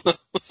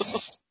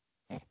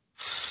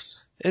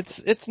 It's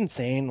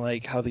insane,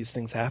 like, how these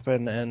things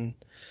happen, and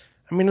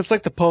I mean, it's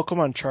like the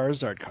Pokemon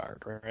Charizard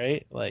card,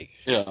 right? Like,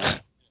 yeah.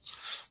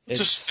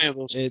 Just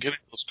getting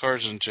those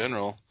cards in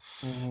general.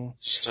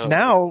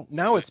 Now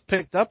it's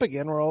picked up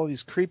again, where all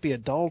these creepy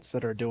adults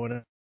that are doing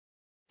it.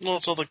 Well,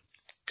 it's all the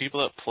people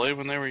that play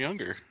when they were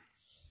younger.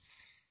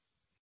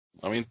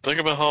 I mean, think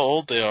about how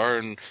old they are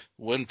and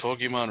when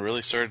Pokemon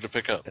really started to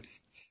pick up.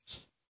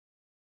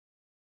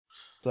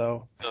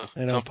 So,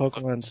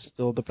 Pokemon's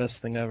still the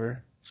best thing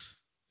ever.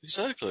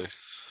 Exactly.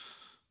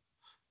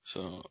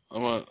 So,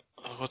 now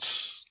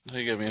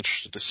you got me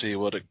interested to see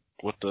what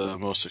the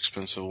most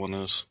expensive one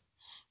is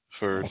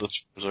for the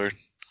Charizard.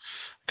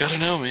 Gotta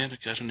know, man. I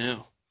gotta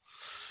know.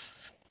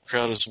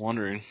 Crowd is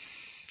wondering.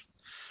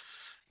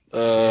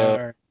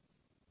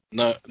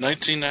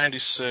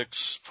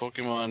 1996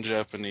 Pokemon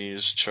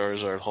Japanese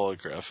Charizard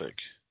holographic.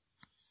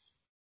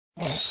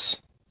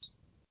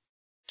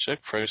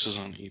 Check prices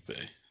on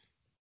eBay.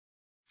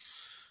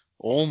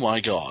 Oh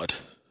my god.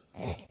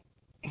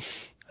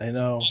 I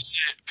know.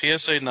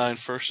 PSA 9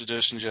 first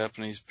edition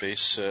Japanese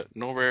base set,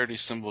 no rarity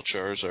symbol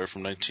Charizard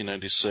from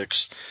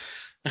 1996.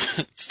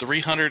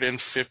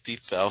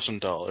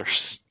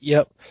 $350,000.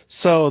 Yep.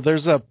 So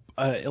there's a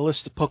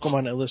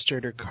Pokemon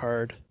Illustrator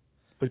card,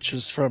 which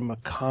was from a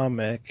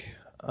comic,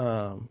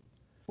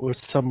 where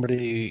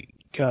somebody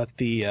got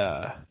the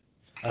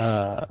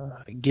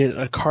get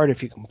a card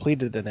if you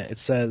completed in it. It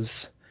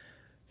says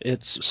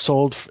it's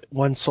sold for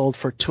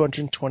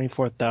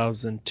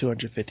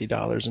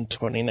 $224,250 in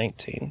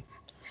 2019.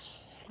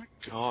 My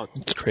God,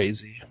 It's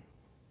crazy.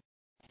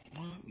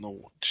 what?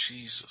 No,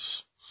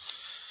 Jesus.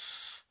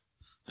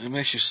 It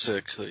makes you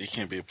sick that you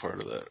can't be a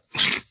part of that.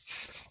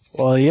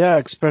 Well, yeah,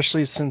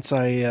 especially since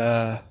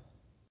I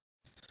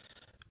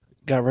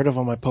got rid of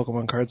all my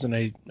Pokemon cards, and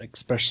I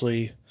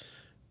especially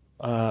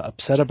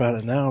upset about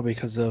it now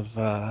because of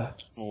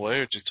Why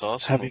would you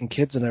toss them? having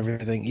kids and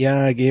everything.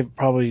 Yeah, I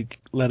probably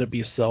let it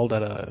be sold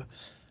at a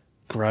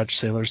garage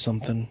sale or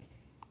something.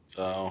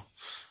 Oh,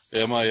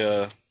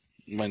 yeah.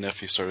 My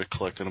nephew started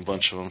collecting a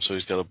bunch of them, so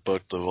he's got a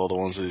book of all the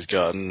ones that he's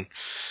gotten.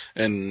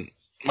 And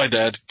my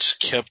dad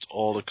kept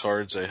all the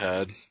cards I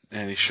had,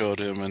 and he showed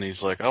him, and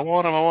he's like, I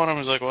want him.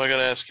 He's like, well, I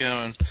gotta ask him.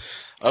 And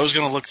I was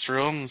gonna look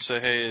through them and say,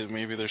 hey,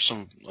 maybe there's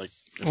some, like,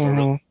 if I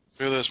really look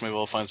through this, maybe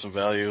I'll find some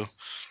value.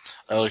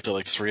 I looked at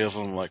like 3 of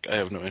them, like, I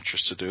have no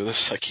interest to do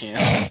this. I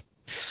can't.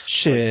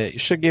 Shit, you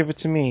should give it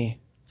to me.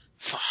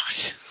 Fuck.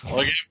 Well,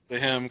 I gave it to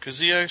him because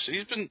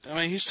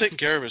he's taking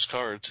care of his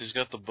cards. He's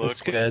got the book,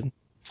 That's good.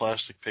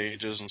 plastic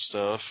pages and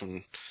stuff,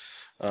 and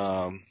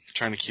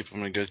trying to keep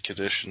them in good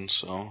condition.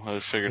 So I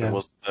figured it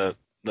wasn't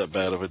that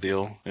bad of a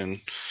deal, and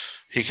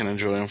he can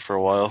enjoy them for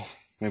a while.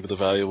 Maybe the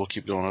value will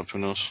keep going up. Who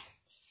knows?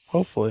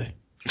 Hopefully.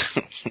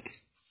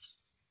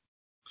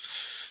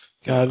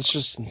 God, it's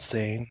just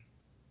insane.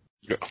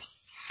 Yeah.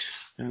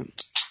 And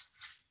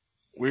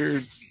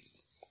weird,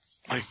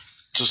 like,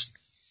 just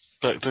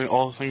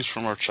all the things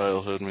from our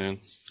childhood, man.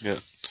 Yeah.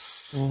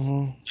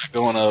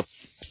 Going up.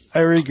 I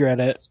regret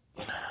it.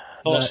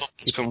 Also,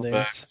 it's coming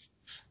back.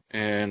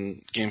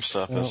 And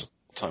GameStop is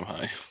all-time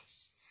high.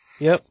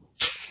 Yep.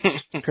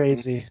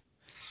 Crazy.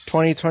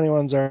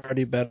 2021's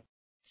already better.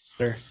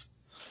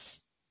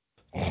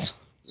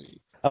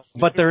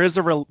 But there has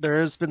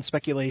been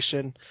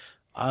speculation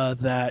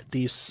that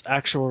the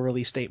actual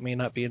release date may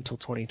not be until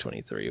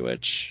 2023,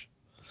 which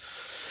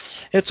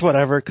it's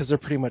whatever because they're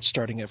pretty much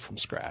starting it from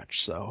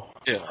scratch. So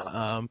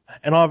yeah.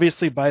 And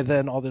obviously by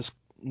then all this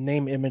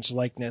name, image,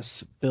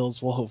 likeness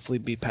bills will hopefully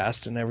be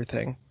passed and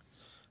everything.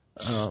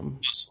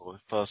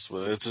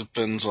 Possibly. It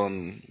depends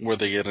on where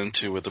they get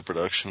into with the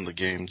production of the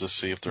game to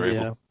see if they're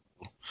able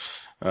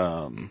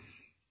to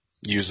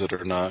use it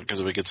or not. Because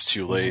if it gets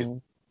too late,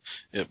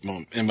 it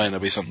might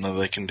not be something that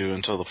they can do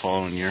until the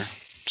following year.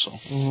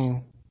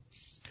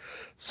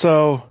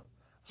 So,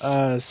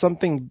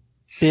 something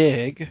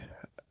big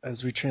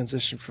as we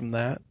transition from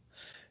that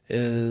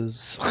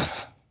is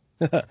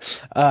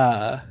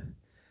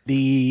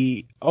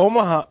the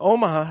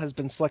Omaha has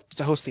been selected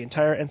to host the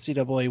entire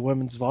NCAA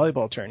women's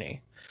volleyball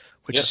tourney,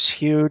 which is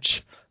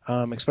huge,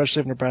 especially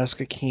if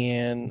Nebraska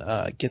can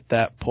get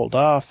that pulled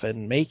off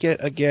and make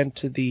it again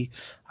to the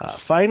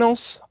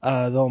finals.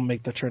 They'll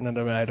make the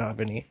tournament. I don't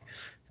have any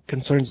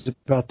concerns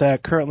about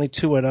that. Currently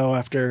 2-0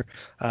 after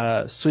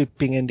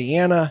sweeping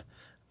Indiana,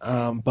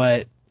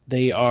 but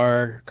they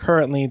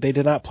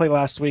did not play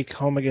last week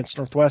home against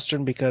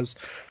Northwestern because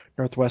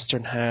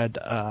Northwestern had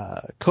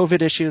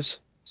COVID issues.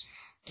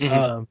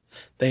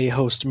 They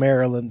host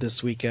Maryland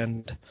this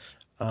weekend,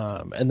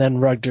 and then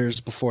Rutgers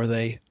before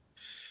they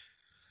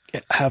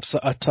have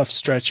a tough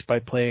stretch by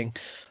playing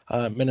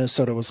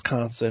Minnesota,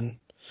 Wisconsin,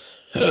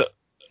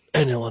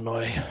 and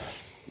Illinois.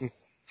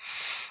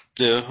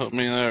 Yeah, I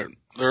mean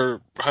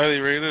they're highly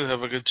rated,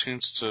 have a good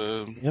chance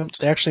to. Yep,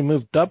 they actually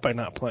moved up by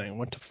not playing,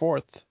 went to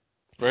 4th.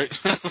 Right.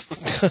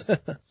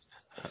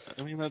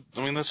 I mean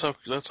that's how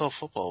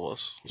football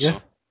was. Yeah.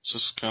 So it's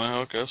just kind of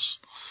how it goes.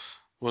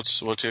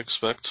 What you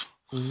expect.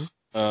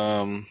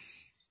 Mm-hmm.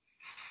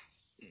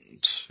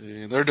 Let's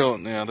see.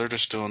 They're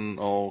just doing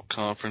all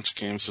conference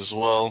games as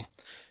well.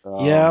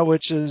 Yeah,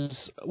 which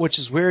is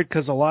weird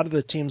because a lot of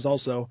the teams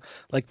also,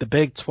 like the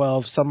Big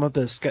 12, some of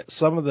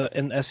the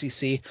in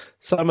SEC,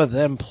 some of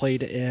them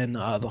played in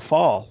the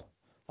fall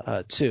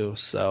too.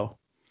 So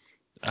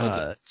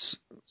it's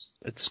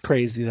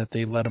crazy that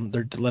they're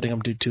letting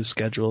them do 2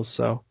 schedules.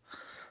 So,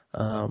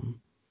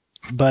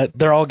 but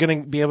they're all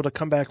going to be able to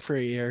come back for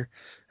a year,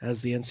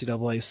 as the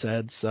NCAA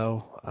said.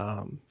 So,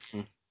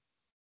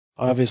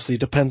 obviously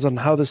depends on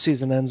how the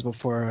season ends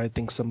before I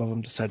think some of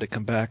them decide to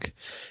come back.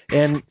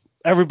 And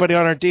everybody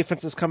on our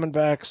defense is coming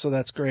back, so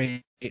that's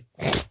great.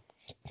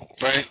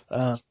 Right.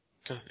 Got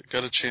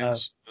a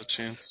chance.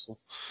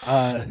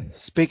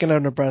 Speaking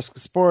of Nebraska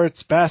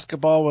sports,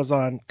 basketball was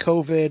on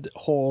COVID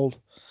hold.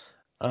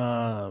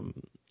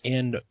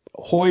 And Fred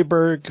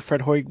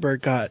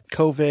Hoiberg got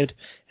COVID,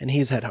 and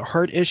he's had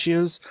heart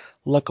issues.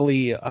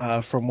 Luckily,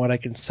 from what I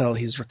can tell,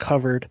 he's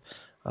recovered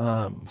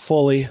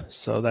fully,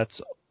 so that's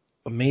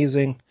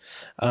amazing.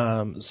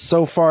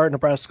 So far,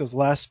 Nebraska's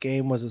last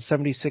game was a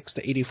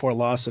 76-84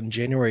 loss on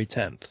January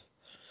 10th.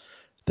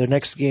 Their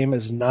next game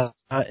is not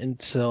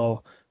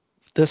until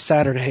this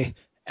Saturday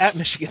at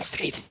Michigan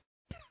State.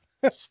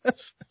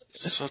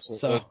 It's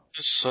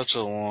such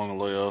a long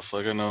layoff.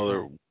 Like, I know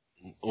there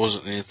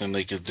wasn't anything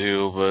they could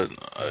do, but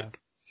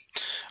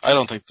I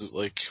don't think that,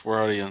 like, we're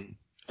already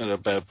at a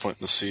bad point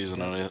in the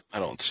season, and I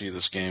don't see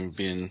this game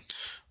being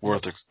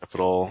worth a crap at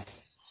all.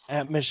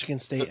 At Michigan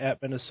State,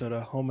 at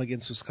Minnesota, home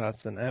against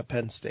Wisconsin, at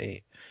Penn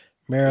State,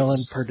 Maryland,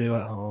 Purdue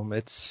at home.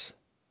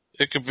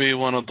 It could be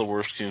one of the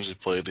worst games we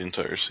played the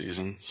entire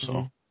season.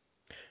 So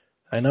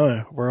I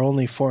know we're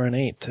only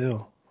 4-8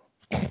 too.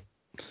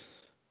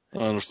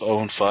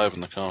 0-5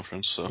 in the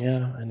conference. So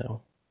yeah, I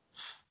know.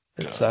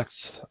 It God.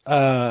 Sucks.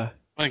 How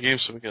many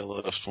games have we got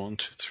left? 1,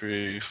 2,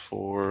 3,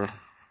 4. 1,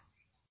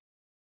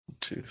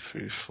 2,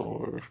 3,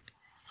 4.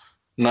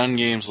 9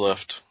 games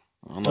left.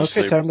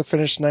 Okay, time to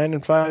finish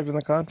 9-5 in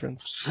the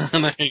conference.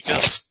 There you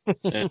go.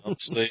 Yeah,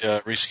 unless they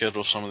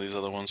reschedule some of these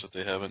other ones that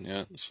they haven't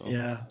yet. So.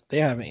 Yeah, they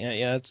haven't yet.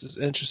 Yeah, it's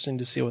interesting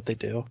to see what they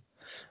do.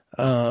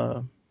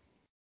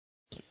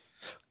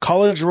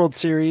 College World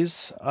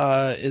Series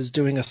is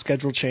doing a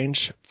schedule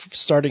change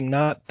starting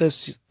not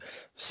this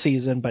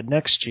season but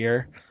next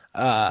year,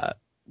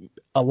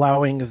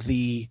 allowing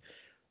the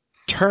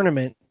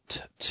tournament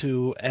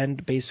to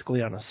end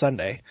basically on a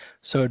Sunday.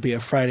 So it'd be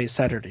a Friday,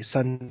 Saturday,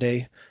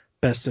 Sunday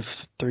best of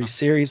 3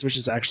 series, which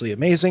is actually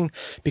amazing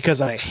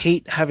because I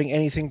hate having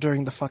anything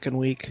during the fucking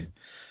week.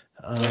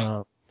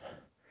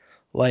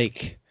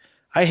 Like,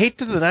 I hate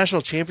that the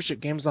national championship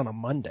game's on a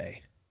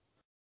Monday.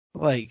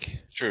 Like,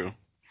 true.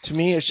 To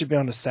me, it should be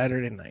on a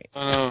Saturday night.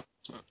 The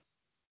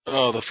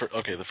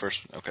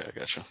first. Okay, I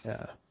gotcha.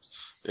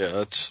 Yeah.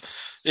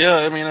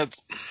 I mean,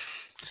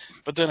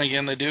 but then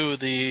again, they do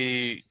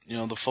the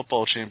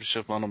football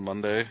championship on a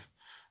Monday.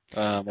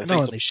 I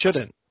think they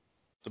shouldn't.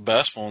 The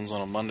basketball one's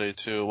on a Monday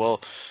too. Well,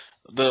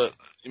 the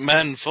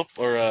Monday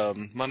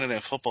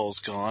Night Football is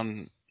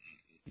gone.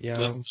 Yeah.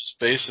 That's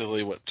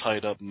basically what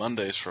tied up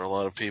Mondays for a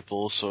lot of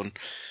people. So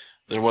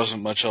there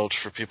wasn't much else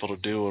for people to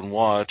do and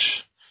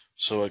watch.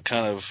 So it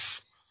kind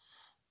of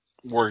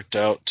worked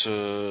out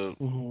to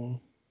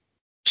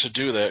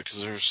do that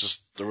because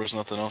there was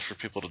nothing else for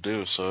people to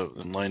do. So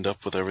it lined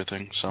up with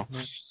everything. So,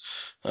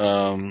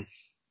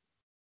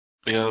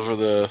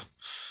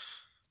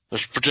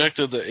 there's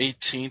projected the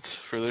 18th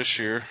for this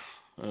year,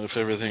 if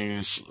everything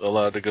is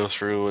allowed to go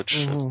through,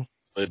 which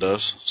it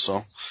does.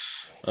 So,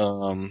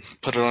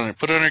 put it on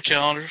your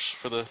calendars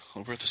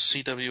over the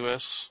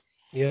CWS.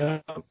 Yeah.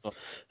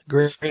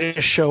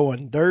 Greatest show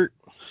on dirt.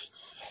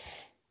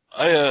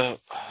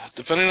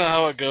 Depending on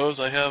how it goes,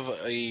 I have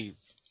a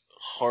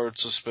hard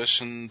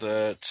suspicion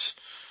that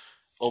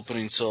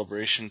opening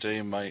celebration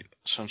day might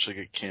essentially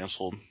get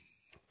canceled.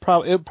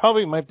 It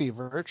probably might be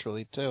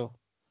virtually too,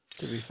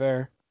 to be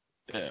fair.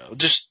 Yeah,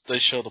 just they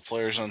show the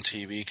players on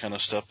TV kind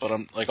of stuff, but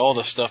I'm like all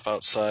the stuff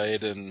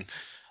outside and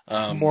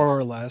more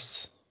or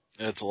less.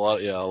 It's a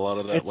lot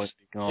of that might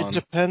be gone. It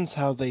depends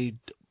how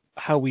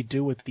we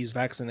do with these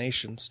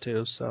vaccinations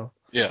too. So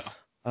yeah.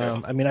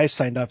 I mean, I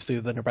signed up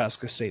through the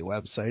Nebraska State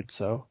website,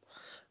 so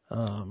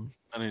I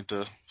need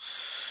to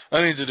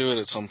do it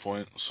at some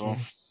point. So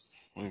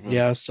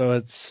yeah,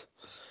 so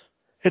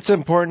it's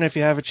important if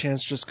you have a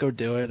chance, just go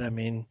do it. I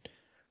mean,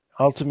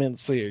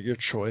 ultimately your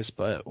choice,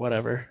 but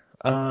whatever.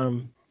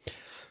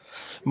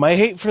 My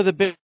hate for the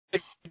Big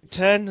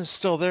Ten is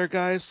still there,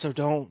 guys, so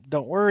don't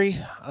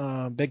worry.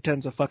 Big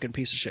Ten's a fucking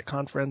piece of shit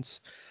conference.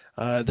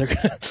 They're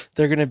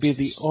gonna be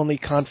the only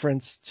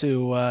conference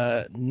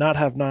to not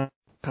have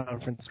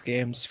non-conference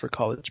games for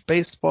college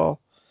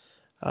baseball,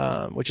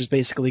 which is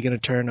basically gonna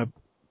turn a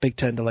Big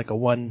Ten to like a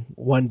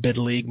one bid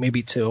league,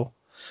 maybe 2.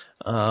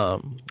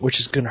 Which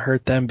is going to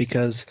hurt them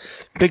because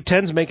Big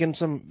Ten's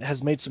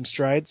has made some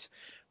strides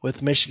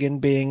with Michigan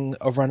being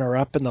a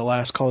runner-up in the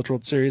last College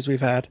World Series we've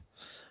had.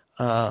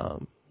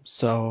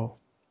 So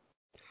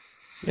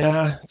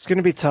yeah, it's going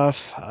to be tough.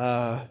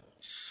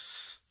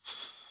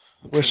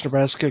 Wish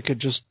Nebraska could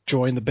just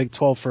join the Big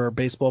 12 for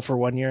baseball for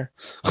 1 year.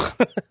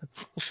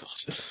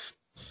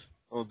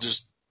 Well,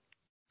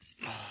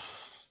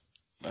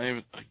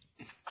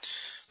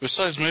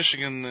 besides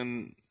Michigan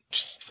and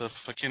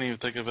stuff, I can't even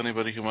think of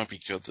anybody who might be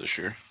good this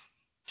year.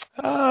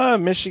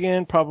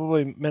 Michigan,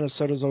 probably.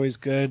 Minnesota's always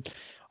good.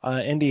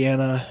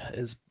 Indiana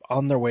is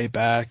on their way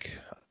back.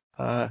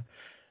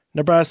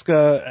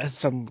 Nebraska has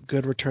some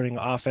good returning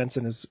offense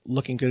and is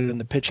looking good in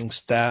the pitching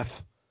staff.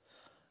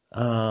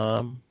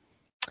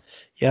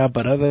 Yeah,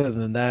 but other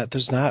than that,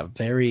 there's not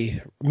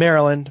very...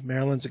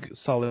 Maryland's a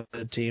solid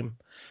team.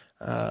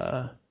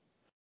 But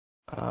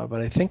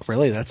I think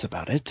really that's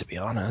about it, to be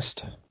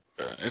honest.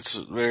 It's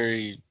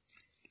very...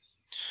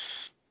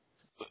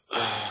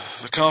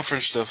 the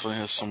conference definitely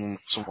has some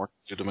work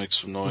to do to make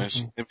some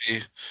noise.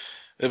 Maybe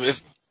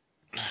if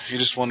you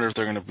just wonder if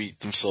they're going to beat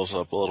themselves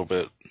up a little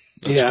bit.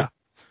 That's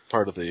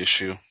part of the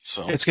issue.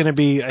 So it's going to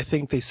be, I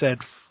think they said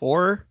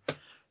 4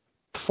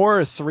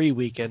 or 3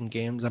 weekend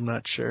games. I'm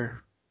not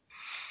sure.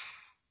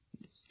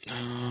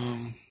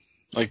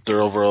 Like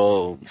their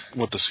overall,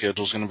 what the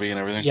schedule's going to be and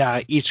everything.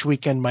 Yeah, each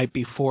weekend might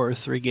be 4 or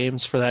 3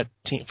 games for that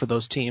team, for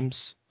those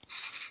teams.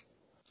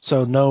 So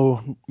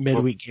no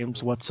midweek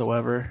games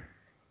whatsoever.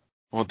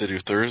 What they do,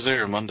 Thursday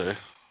or Monday?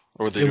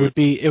 Or would they It do would it?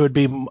 be it would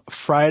be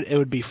Friday. It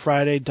would be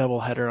Friday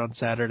doubleheader on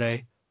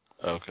Saturday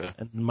Okay.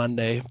 and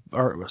Monday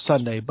or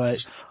Sunday.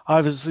 But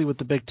obviously, with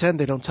the Big Ten,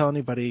 they don't tell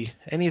anybody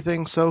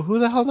anything. So who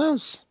the hell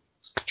knows?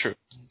 True.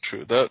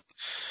 True. That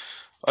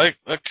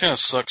kind of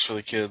sucks for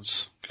the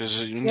kids because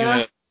when you Yeah.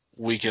 have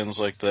weekends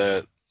like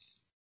that,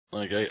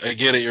 like I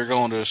get it, you're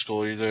going to a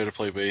school, you're there to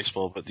play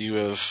baseball, but you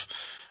have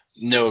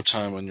no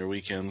time on your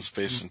weekends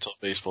based until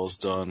baseball's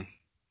done.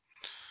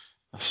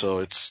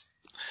 So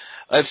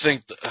I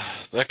think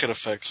that could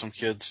affect some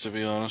kids, to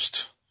be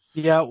honest.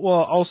 Yeah.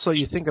 Well, also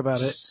you think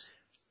about it.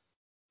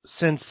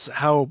 Since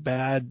how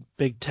bad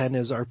Big Ten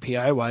is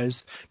RPI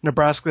wise,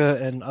 Nebraska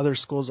and other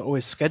schools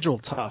always schedule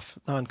tough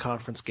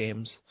non-conference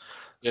games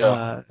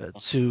Yeah.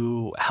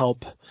 to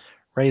help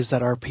raise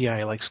that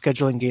RPI, like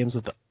scheduling games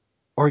with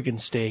Oregon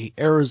State,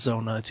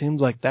 Arizona,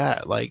 teams like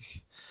that. Like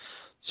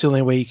it's the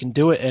only way you can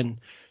do it. And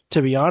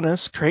to be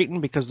honest,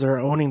 Creighton, because they're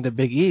owning the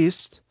Big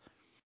East,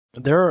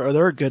 they're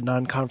a good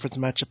non-conference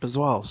matchup as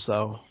well.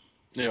 So,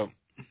 Yeah.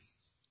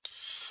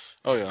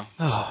 Oh yeah.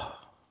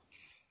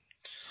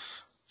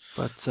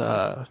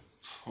 but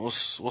We'll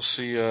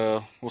see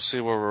where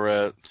we're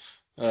at.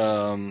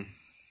 Um,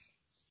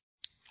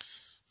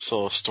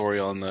 Saw a story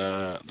on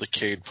the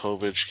Cade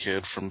Povich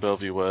kid from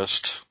Bellevue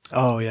West.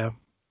 oh yeah,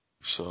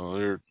 So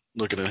they're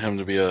looking at him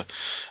to be a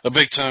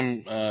big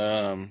time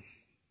player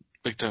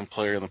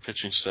in the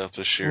pitching staff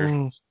this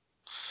year.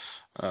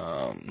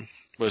 mm,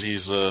 But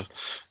he's a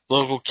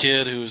local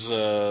kid who's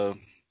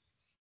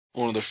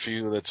one of the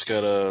few that's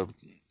got a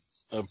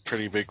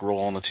pretty big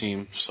role on the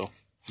team. So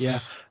yeah.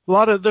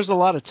 There's a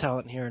lot of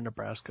talent here in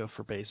Nebraska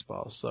for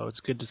baseball, so it's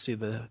good to see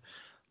the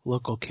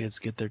local kids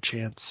get their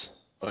chance.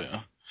 oh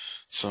yeah.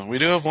 So we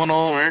do have one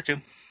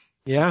All-American.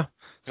 Yeah,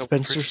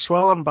 Spencer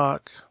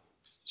Schwellenbach.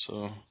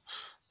 So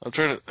I'm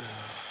trying to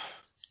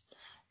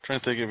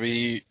think if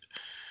he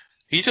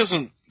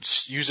doesn't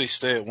usually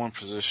stay at one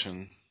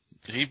position.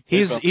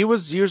 He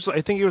was usually,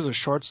 I think he was a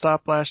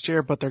shortstop last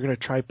year, but they're gonna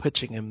try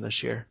pitching him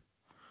this year.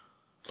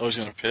 Oh, he's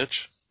gonna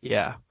pitch?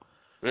 Yeah.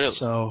 Really?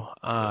 So,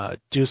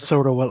 do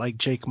sort of what like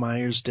Jake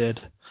Myers did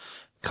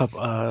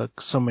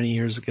so many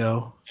years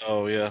ago.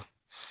 Oh yeah.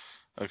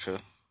 Okay.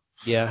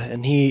 Yeah,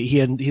 and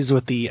he's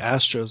with the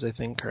Astros, I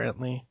think,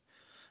 currently.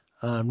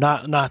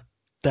 Not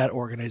that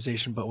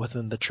organization, but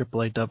within the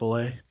AAA,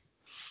 AA.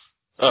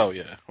 Oh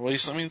yeah. Well,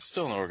 it's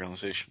still an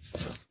organization.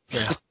 So.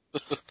 Yeah.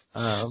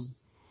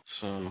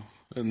 So,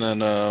 and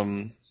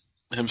then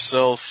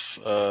himself,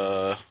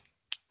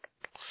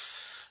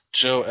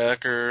 Joe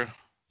Acker,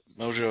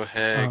 Mojo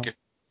Hag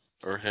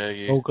or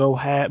Haggy,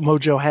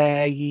 Mojo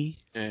Haggy.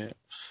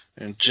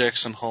 and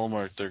Jackson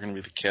Hallmark. They're going to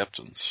be the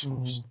captains.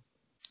 Mm-hmm.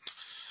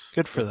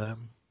 Good for them.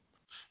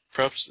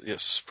 Props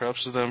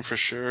to them for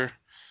sure.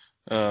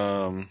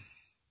 Number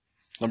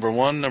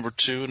 1, number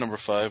 2, number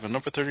 5, and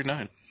number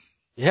 39.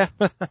 Yeah.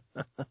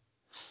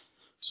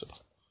 So,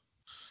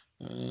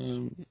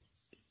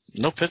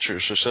 no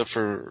pitchers except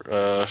for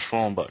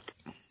Schwallenbach.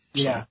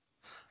 So. Yeah.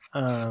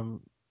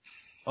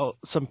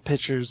 Some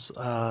pitchers.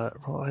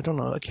 Well, I don't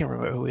know. I can't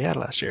remember who we had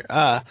last year.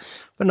 But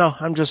no,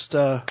 I'm just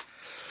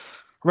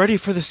ready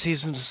for the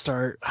season to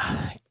start.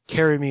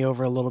 Carry me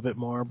over a little bit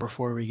more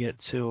before we get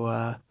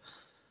to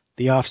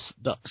the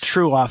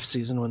true off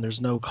season when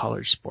there's no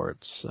college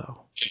sports.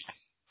 So.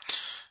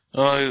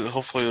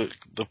 Hopefully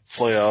the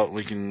play out,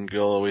 we can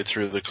go all the way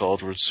through the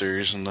College World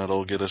Series, and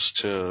that'll get us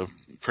to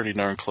pretty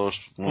darn close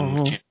when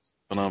the games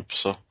open up.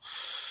 So,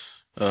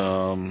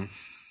 who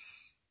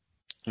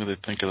are they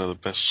thinking of the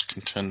best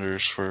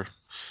contenders for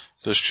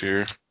this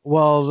year?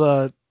 Well,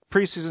 the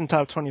preseason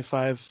top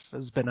 25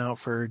 has been out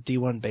for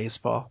D1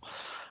 baseball.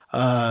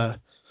 The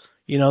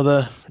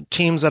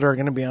teams that are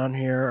going to be on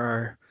here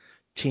are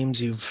teams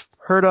you've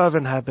heard of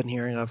and have been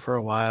hearing of for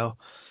a while.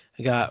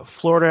 I got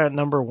Florida at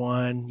number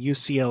 1,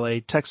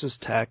 UCLA, Texas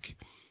Tech,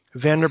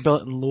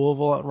 Vanderbilt and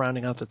Louisville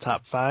rounding out the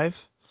top 5.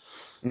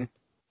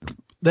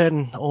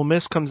 Then Ole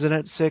Miss comes in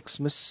at 6,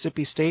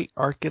 Mississippi State,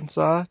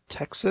 Arkansas,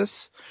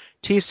 Texas,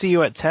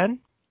 TCU at 10,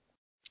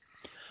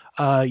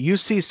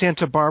 UC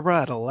Santa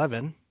Barbara at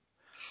 11,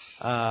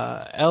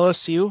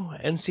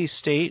 LSU, NC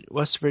State,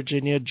 West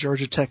Virginia,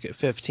 Georgia Tech at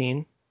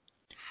 15,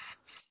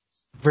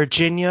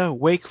 Virginia,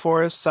 Wake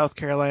Forest, South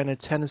Carolina,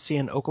 Tennessee,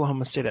 and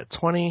Oklahoma State at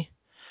 20.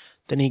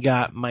 Then you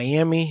got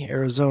Miami,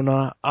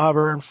 Arizona,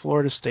 Auburn,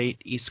 Florida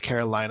State, East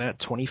Carolina at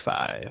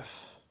 25.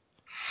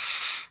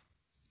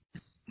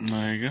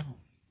 There you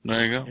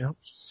go. Yep.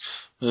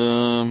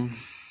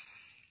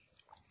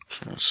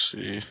 Trying to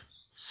see.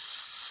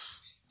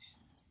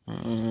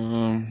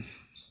 Trying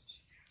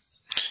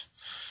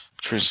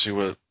to see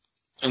what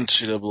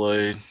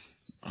NCAA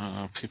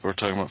people are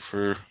talking about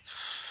for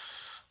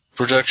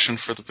projection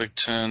for the Big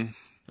Ten.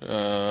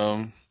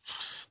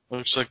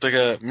 Looks like they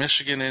got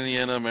Michigan,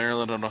 Indiana,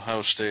 Maryland, and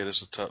Ohio State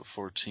as the top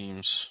 4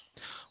 teams.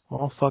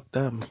 Well, fuck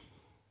them.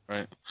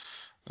 Right.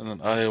 And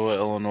then Iowa,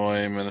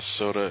 Illinois,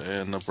 Minnesota,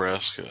 and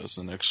Nebraska as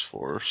the next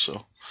 4.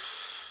 So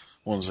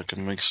ones that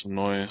can make some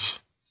noise.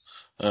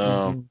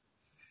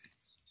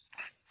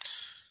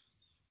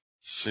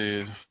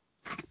 see.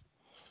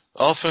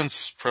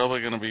 Offense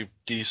probably going to be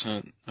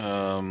decent.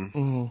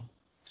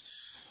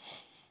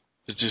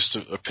 It's just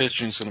a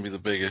pitching's going to be the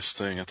biggest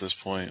thing at this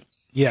point.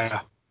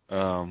 Yeah.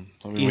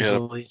 We had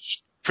a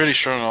pretty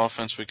strong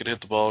offense. We could hit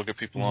the ball, get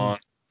people on,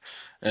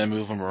 and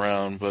move them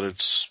around. But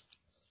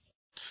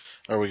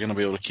are we going to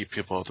be able to keep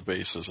people off the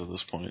bases at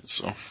this point?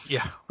 So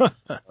yeah.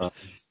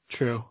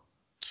 True.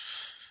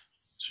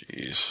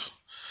 Jeez.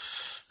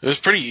 It was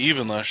pretty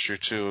even last year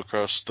too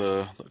across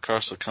the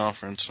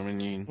conference. I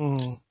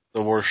mean,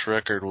 the worst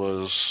record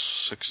was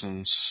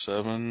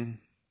 6-7,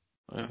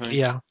 I think.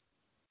 Yeah.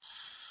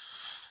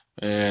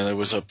 And it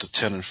was up to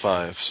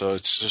 10-5. So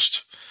it's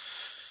just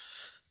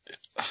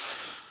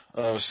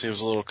obviously it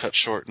was a little cut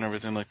short and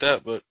everything like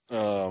that, but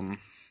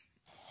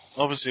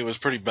obviously it was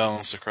pretty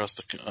balanced across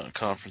the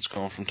conference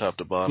going from top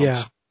to bottom. Yeah.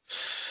 So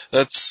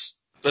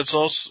that's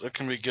also, it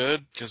can be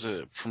good because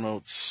it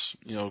promotes,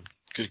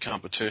 good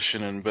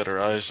competition and better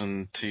eyes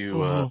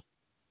into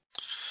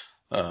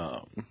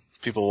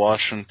people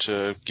watching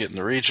to get in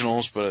the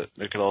regionals, but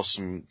it could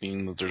also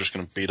mean that they're just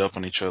going to beat up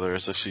on each other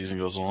as the season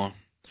goes along.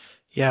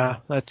 Yeah,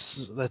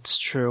 that's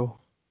true.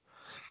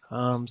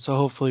 So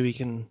hopefully we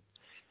can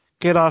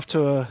get off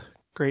to a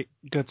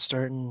good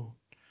start and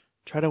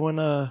try to win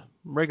a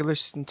regular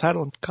season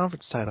title and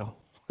conference title.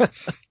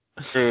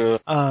 Where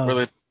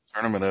they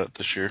tournament at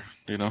this year,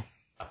 do you know?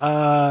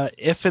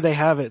 If they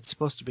have it, it's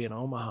supposed to be in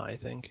Omaha, I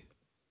think.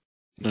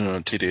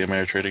 TD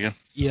Ameritrade again?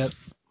 Yep.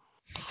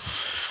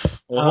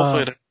 Well,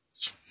 hopefully it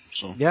is.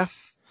 So. Yeah.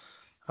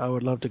 I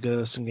would love to go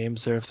to some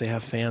games there if they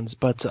have fans,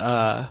 but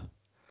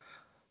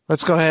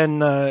let's go ahead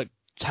and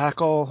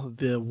tackle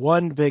the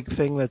one big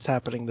thing that's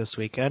happening this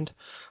weekend.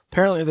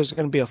 Apparently there's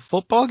going to be a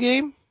football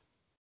game.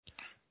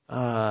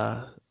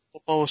 Football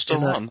was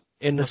still on.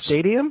 In the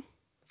stadium?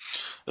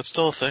 That's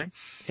still a thing?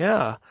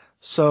 Yeah.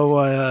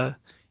 So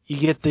you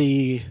get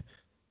the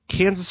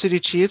Kansas City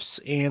Chiefs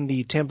and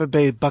the Tampa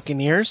Bay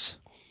Buccaneers.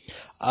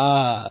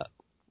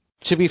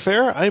 To be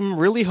fair, I'm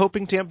really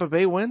hoping Tampa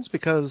Bay wins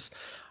because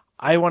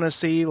I want to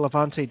see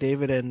Lavonte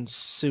David and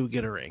Sue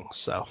get a ring.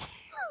 So,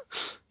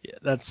 yeah,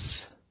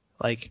 that's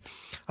I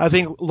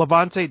think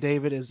Lavonte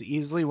David is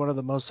easily one of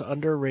the most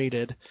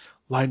underrated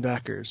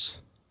linebackers.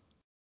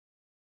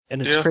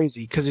 And it's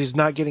crazy because he's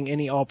not getting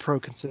any all-pro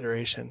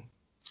consideration.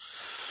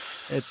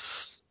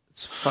 It's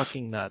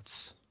fucking nuts.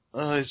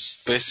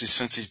 It's basically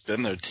since he's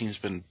been there, the team's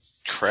been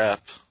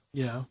crap.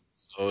 Yeah.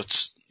 So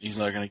he's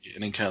not going to get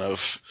any kind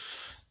of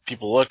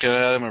people looking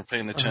at him or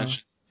paying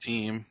attention to the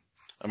team.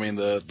 I mean,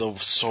 the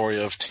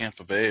story of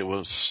Tampa Bay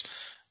was,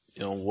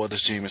 what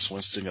is Jameis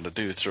Winston going to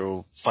do?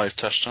 Throw 5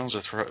 touchdowns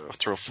or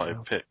throw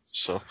 5 picks?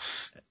 So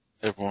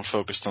everyone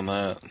focused on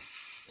that.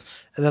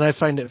 And then I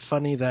find it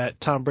funny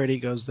that Tom Brady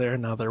goes there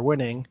and now they're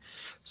winning.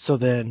 So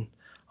then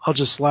I'll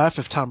just laugh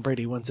if Tom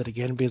Brady wins it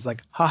again and be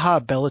like, haha,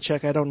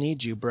 Belichick, I don't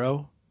need you,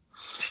 bro.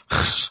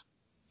 I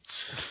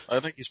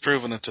think he's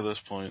proven it to this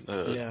point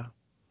that,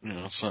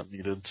 it's not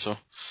needed. So,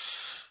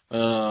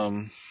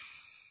 I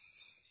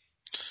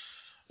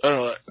don't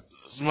know.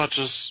 As much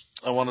as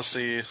I want to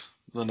see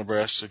the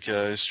Nebraska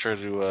guys try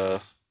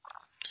to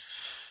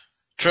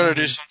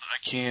do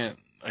something,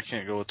 I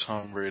can't go with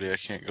Tom Brady. I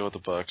can't go with the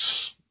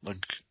Bucs.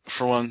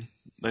 For one,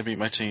 they beat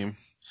my team,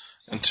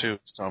 and 2,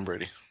 it's Tom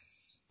Brady.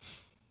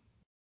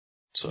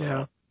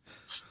 So,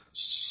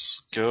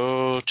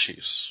 go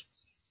Chiefs.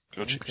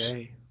 Go Chiefs.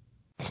 Okay.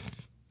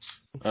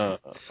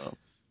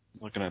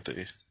 Looking at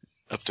the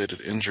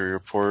updated injury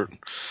report,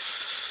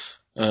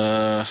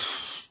 they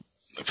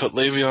put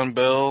Le'Veon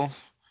Bell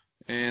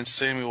and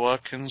Sammy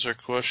Watkins are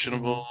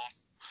questionable.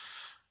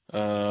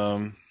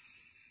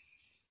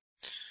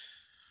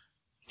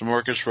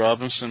 Demarcus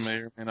Robinson may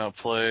or may not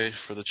play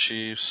for the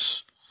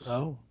Chiefs.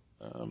 Oh.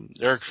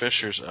 Eric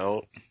Fisher's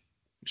out.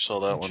 You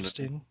saw that one.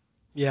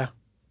 Yeah.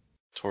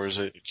 Tore his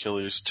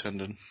Achilles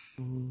tendon.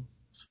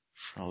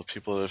 For all the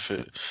people that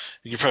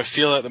you can probably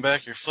feel that in the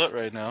back of your foot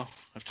right now.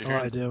 After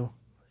hearing I do.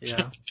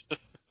 Yeah.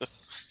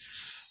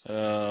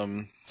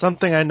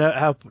 Something I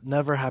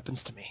never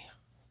happens to me.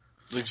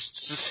 This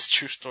is a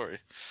true story.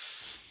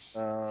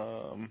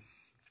 I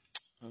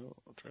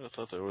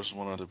thought there was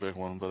one other big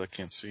one, but I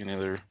can't see any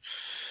other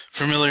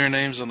familiar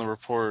names on the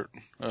report.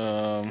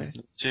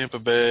 Tampa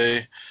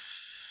Bay,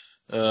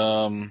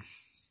 Cameron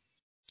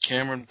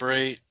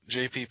Brate,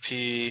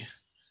 JPP,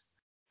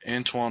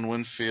 Antoine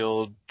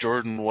Winfield,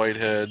 Jordan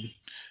Whitehead,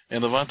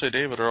 and Lavonte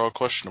David are all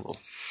questionable.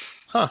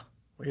 Huh.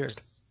 Weird.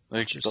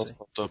 They both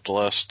popped up the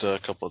last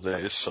couple of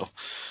days, so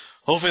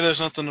hopefully there's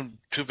nothing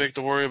too big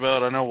to worry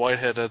about. I know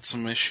Whitehead had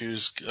some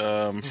issues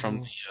from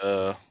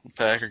the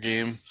Packer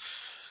game.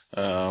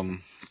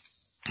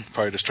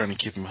 Probably just trying to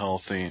keep him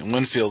healthy. And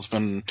Winfield's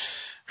been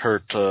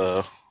hurt.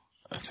 I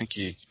think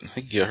he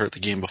got hurt the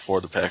game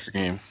before the Packer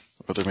game.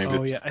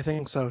 I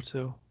think so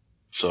too.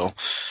 So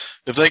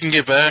if they can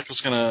get back,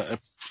 it's gonna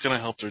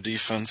help their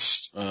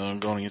defense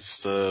going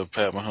against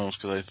Pat Mahomes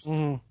because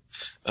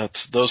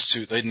that's those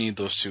two. They need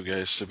those 2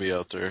 guys to be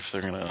out there if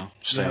they're gonna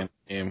stay in the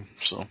game.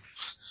 So.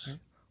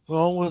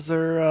 Well, was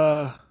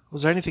there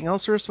anything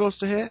else we were supposed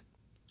to hit?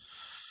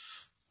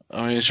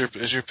 I mean, is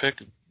your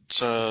pick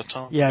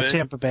Tampa Yeah, Bay?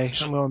 Tampa Bay.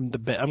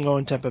 I'm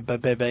going Tampa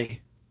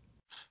Bay.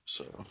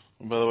 So,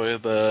 by the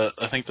way,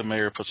 I think the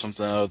mayor put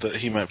something out that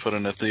he might put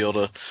in a deal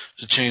to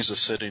change the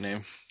city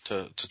name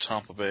to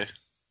Tampa Bay.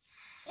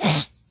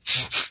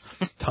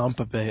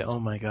 Tampa Bay. Oh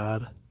my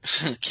God.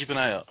 Keep an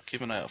eye out.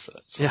 Keep an eye out for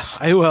that. So, Yeah,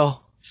 I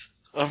will.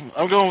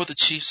 I'm going with the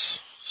Chiefs.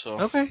 So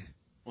Okay.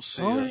 we'll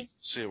see. All right.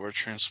 See where it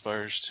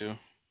transpires to.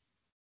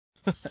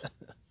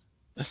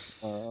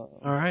 All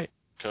right.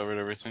 Covered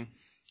everything.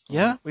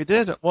 Yeah, we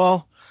did.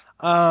 Well,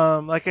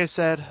 like I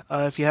said,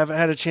 if you haven't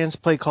had a chance to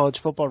play College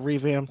Football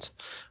Revamped,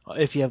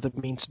 if you have the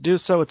means to do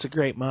so, it's a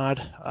great mod.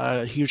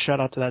 Huge shout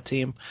out to that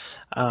team.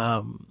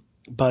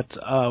 But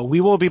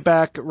we will be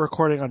back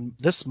recording on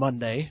this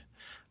Monday.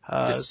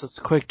 Yes. So it's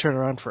a quick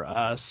turnaround for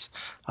us.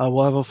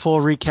 We'll have a full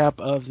recap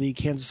of the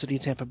Kansas City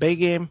Tampa Bay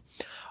game,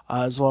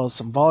 as well as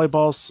some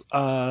volleyball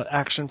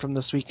action from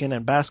this weekend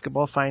and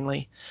basketball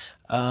finally.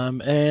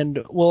 And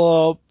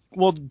we'll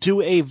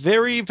do a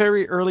very,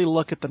 very early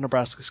look at the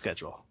Nebraska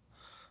schedule.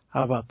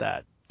 How about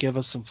that? Give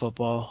us some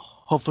football.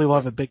 Hopefully we'll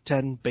have a Big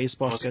Ten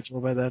baseball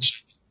schedule by then.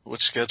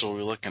 Which schedule are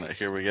we looking at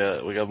here? We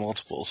got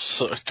multiples.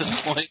 So at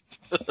this point,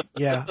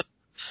 Yeah.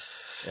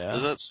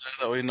 Does that say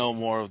that we know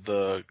more of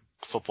the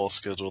football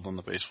schedule than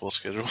the baseball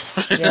schedule?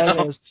 Yeah,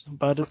 it is.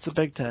 But it's the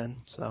Big Ten,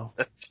 so.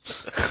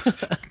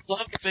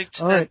 Love the Big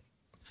Ten. All right.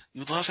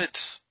 You love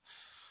it.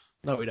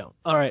 No, we don't.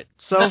 All right.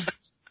 So,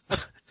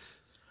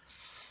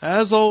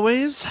 as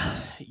always,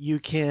 you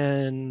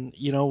can,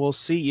 we'll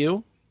see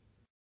you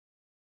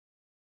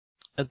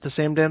at the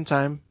same damn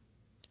time,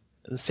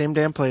 in the same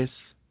damn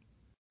place,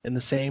 in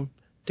the same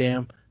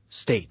damn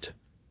state.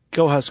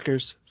 Go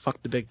Huskers.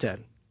 Fuck the Big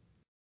Ten.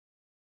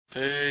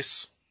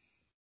 Peace.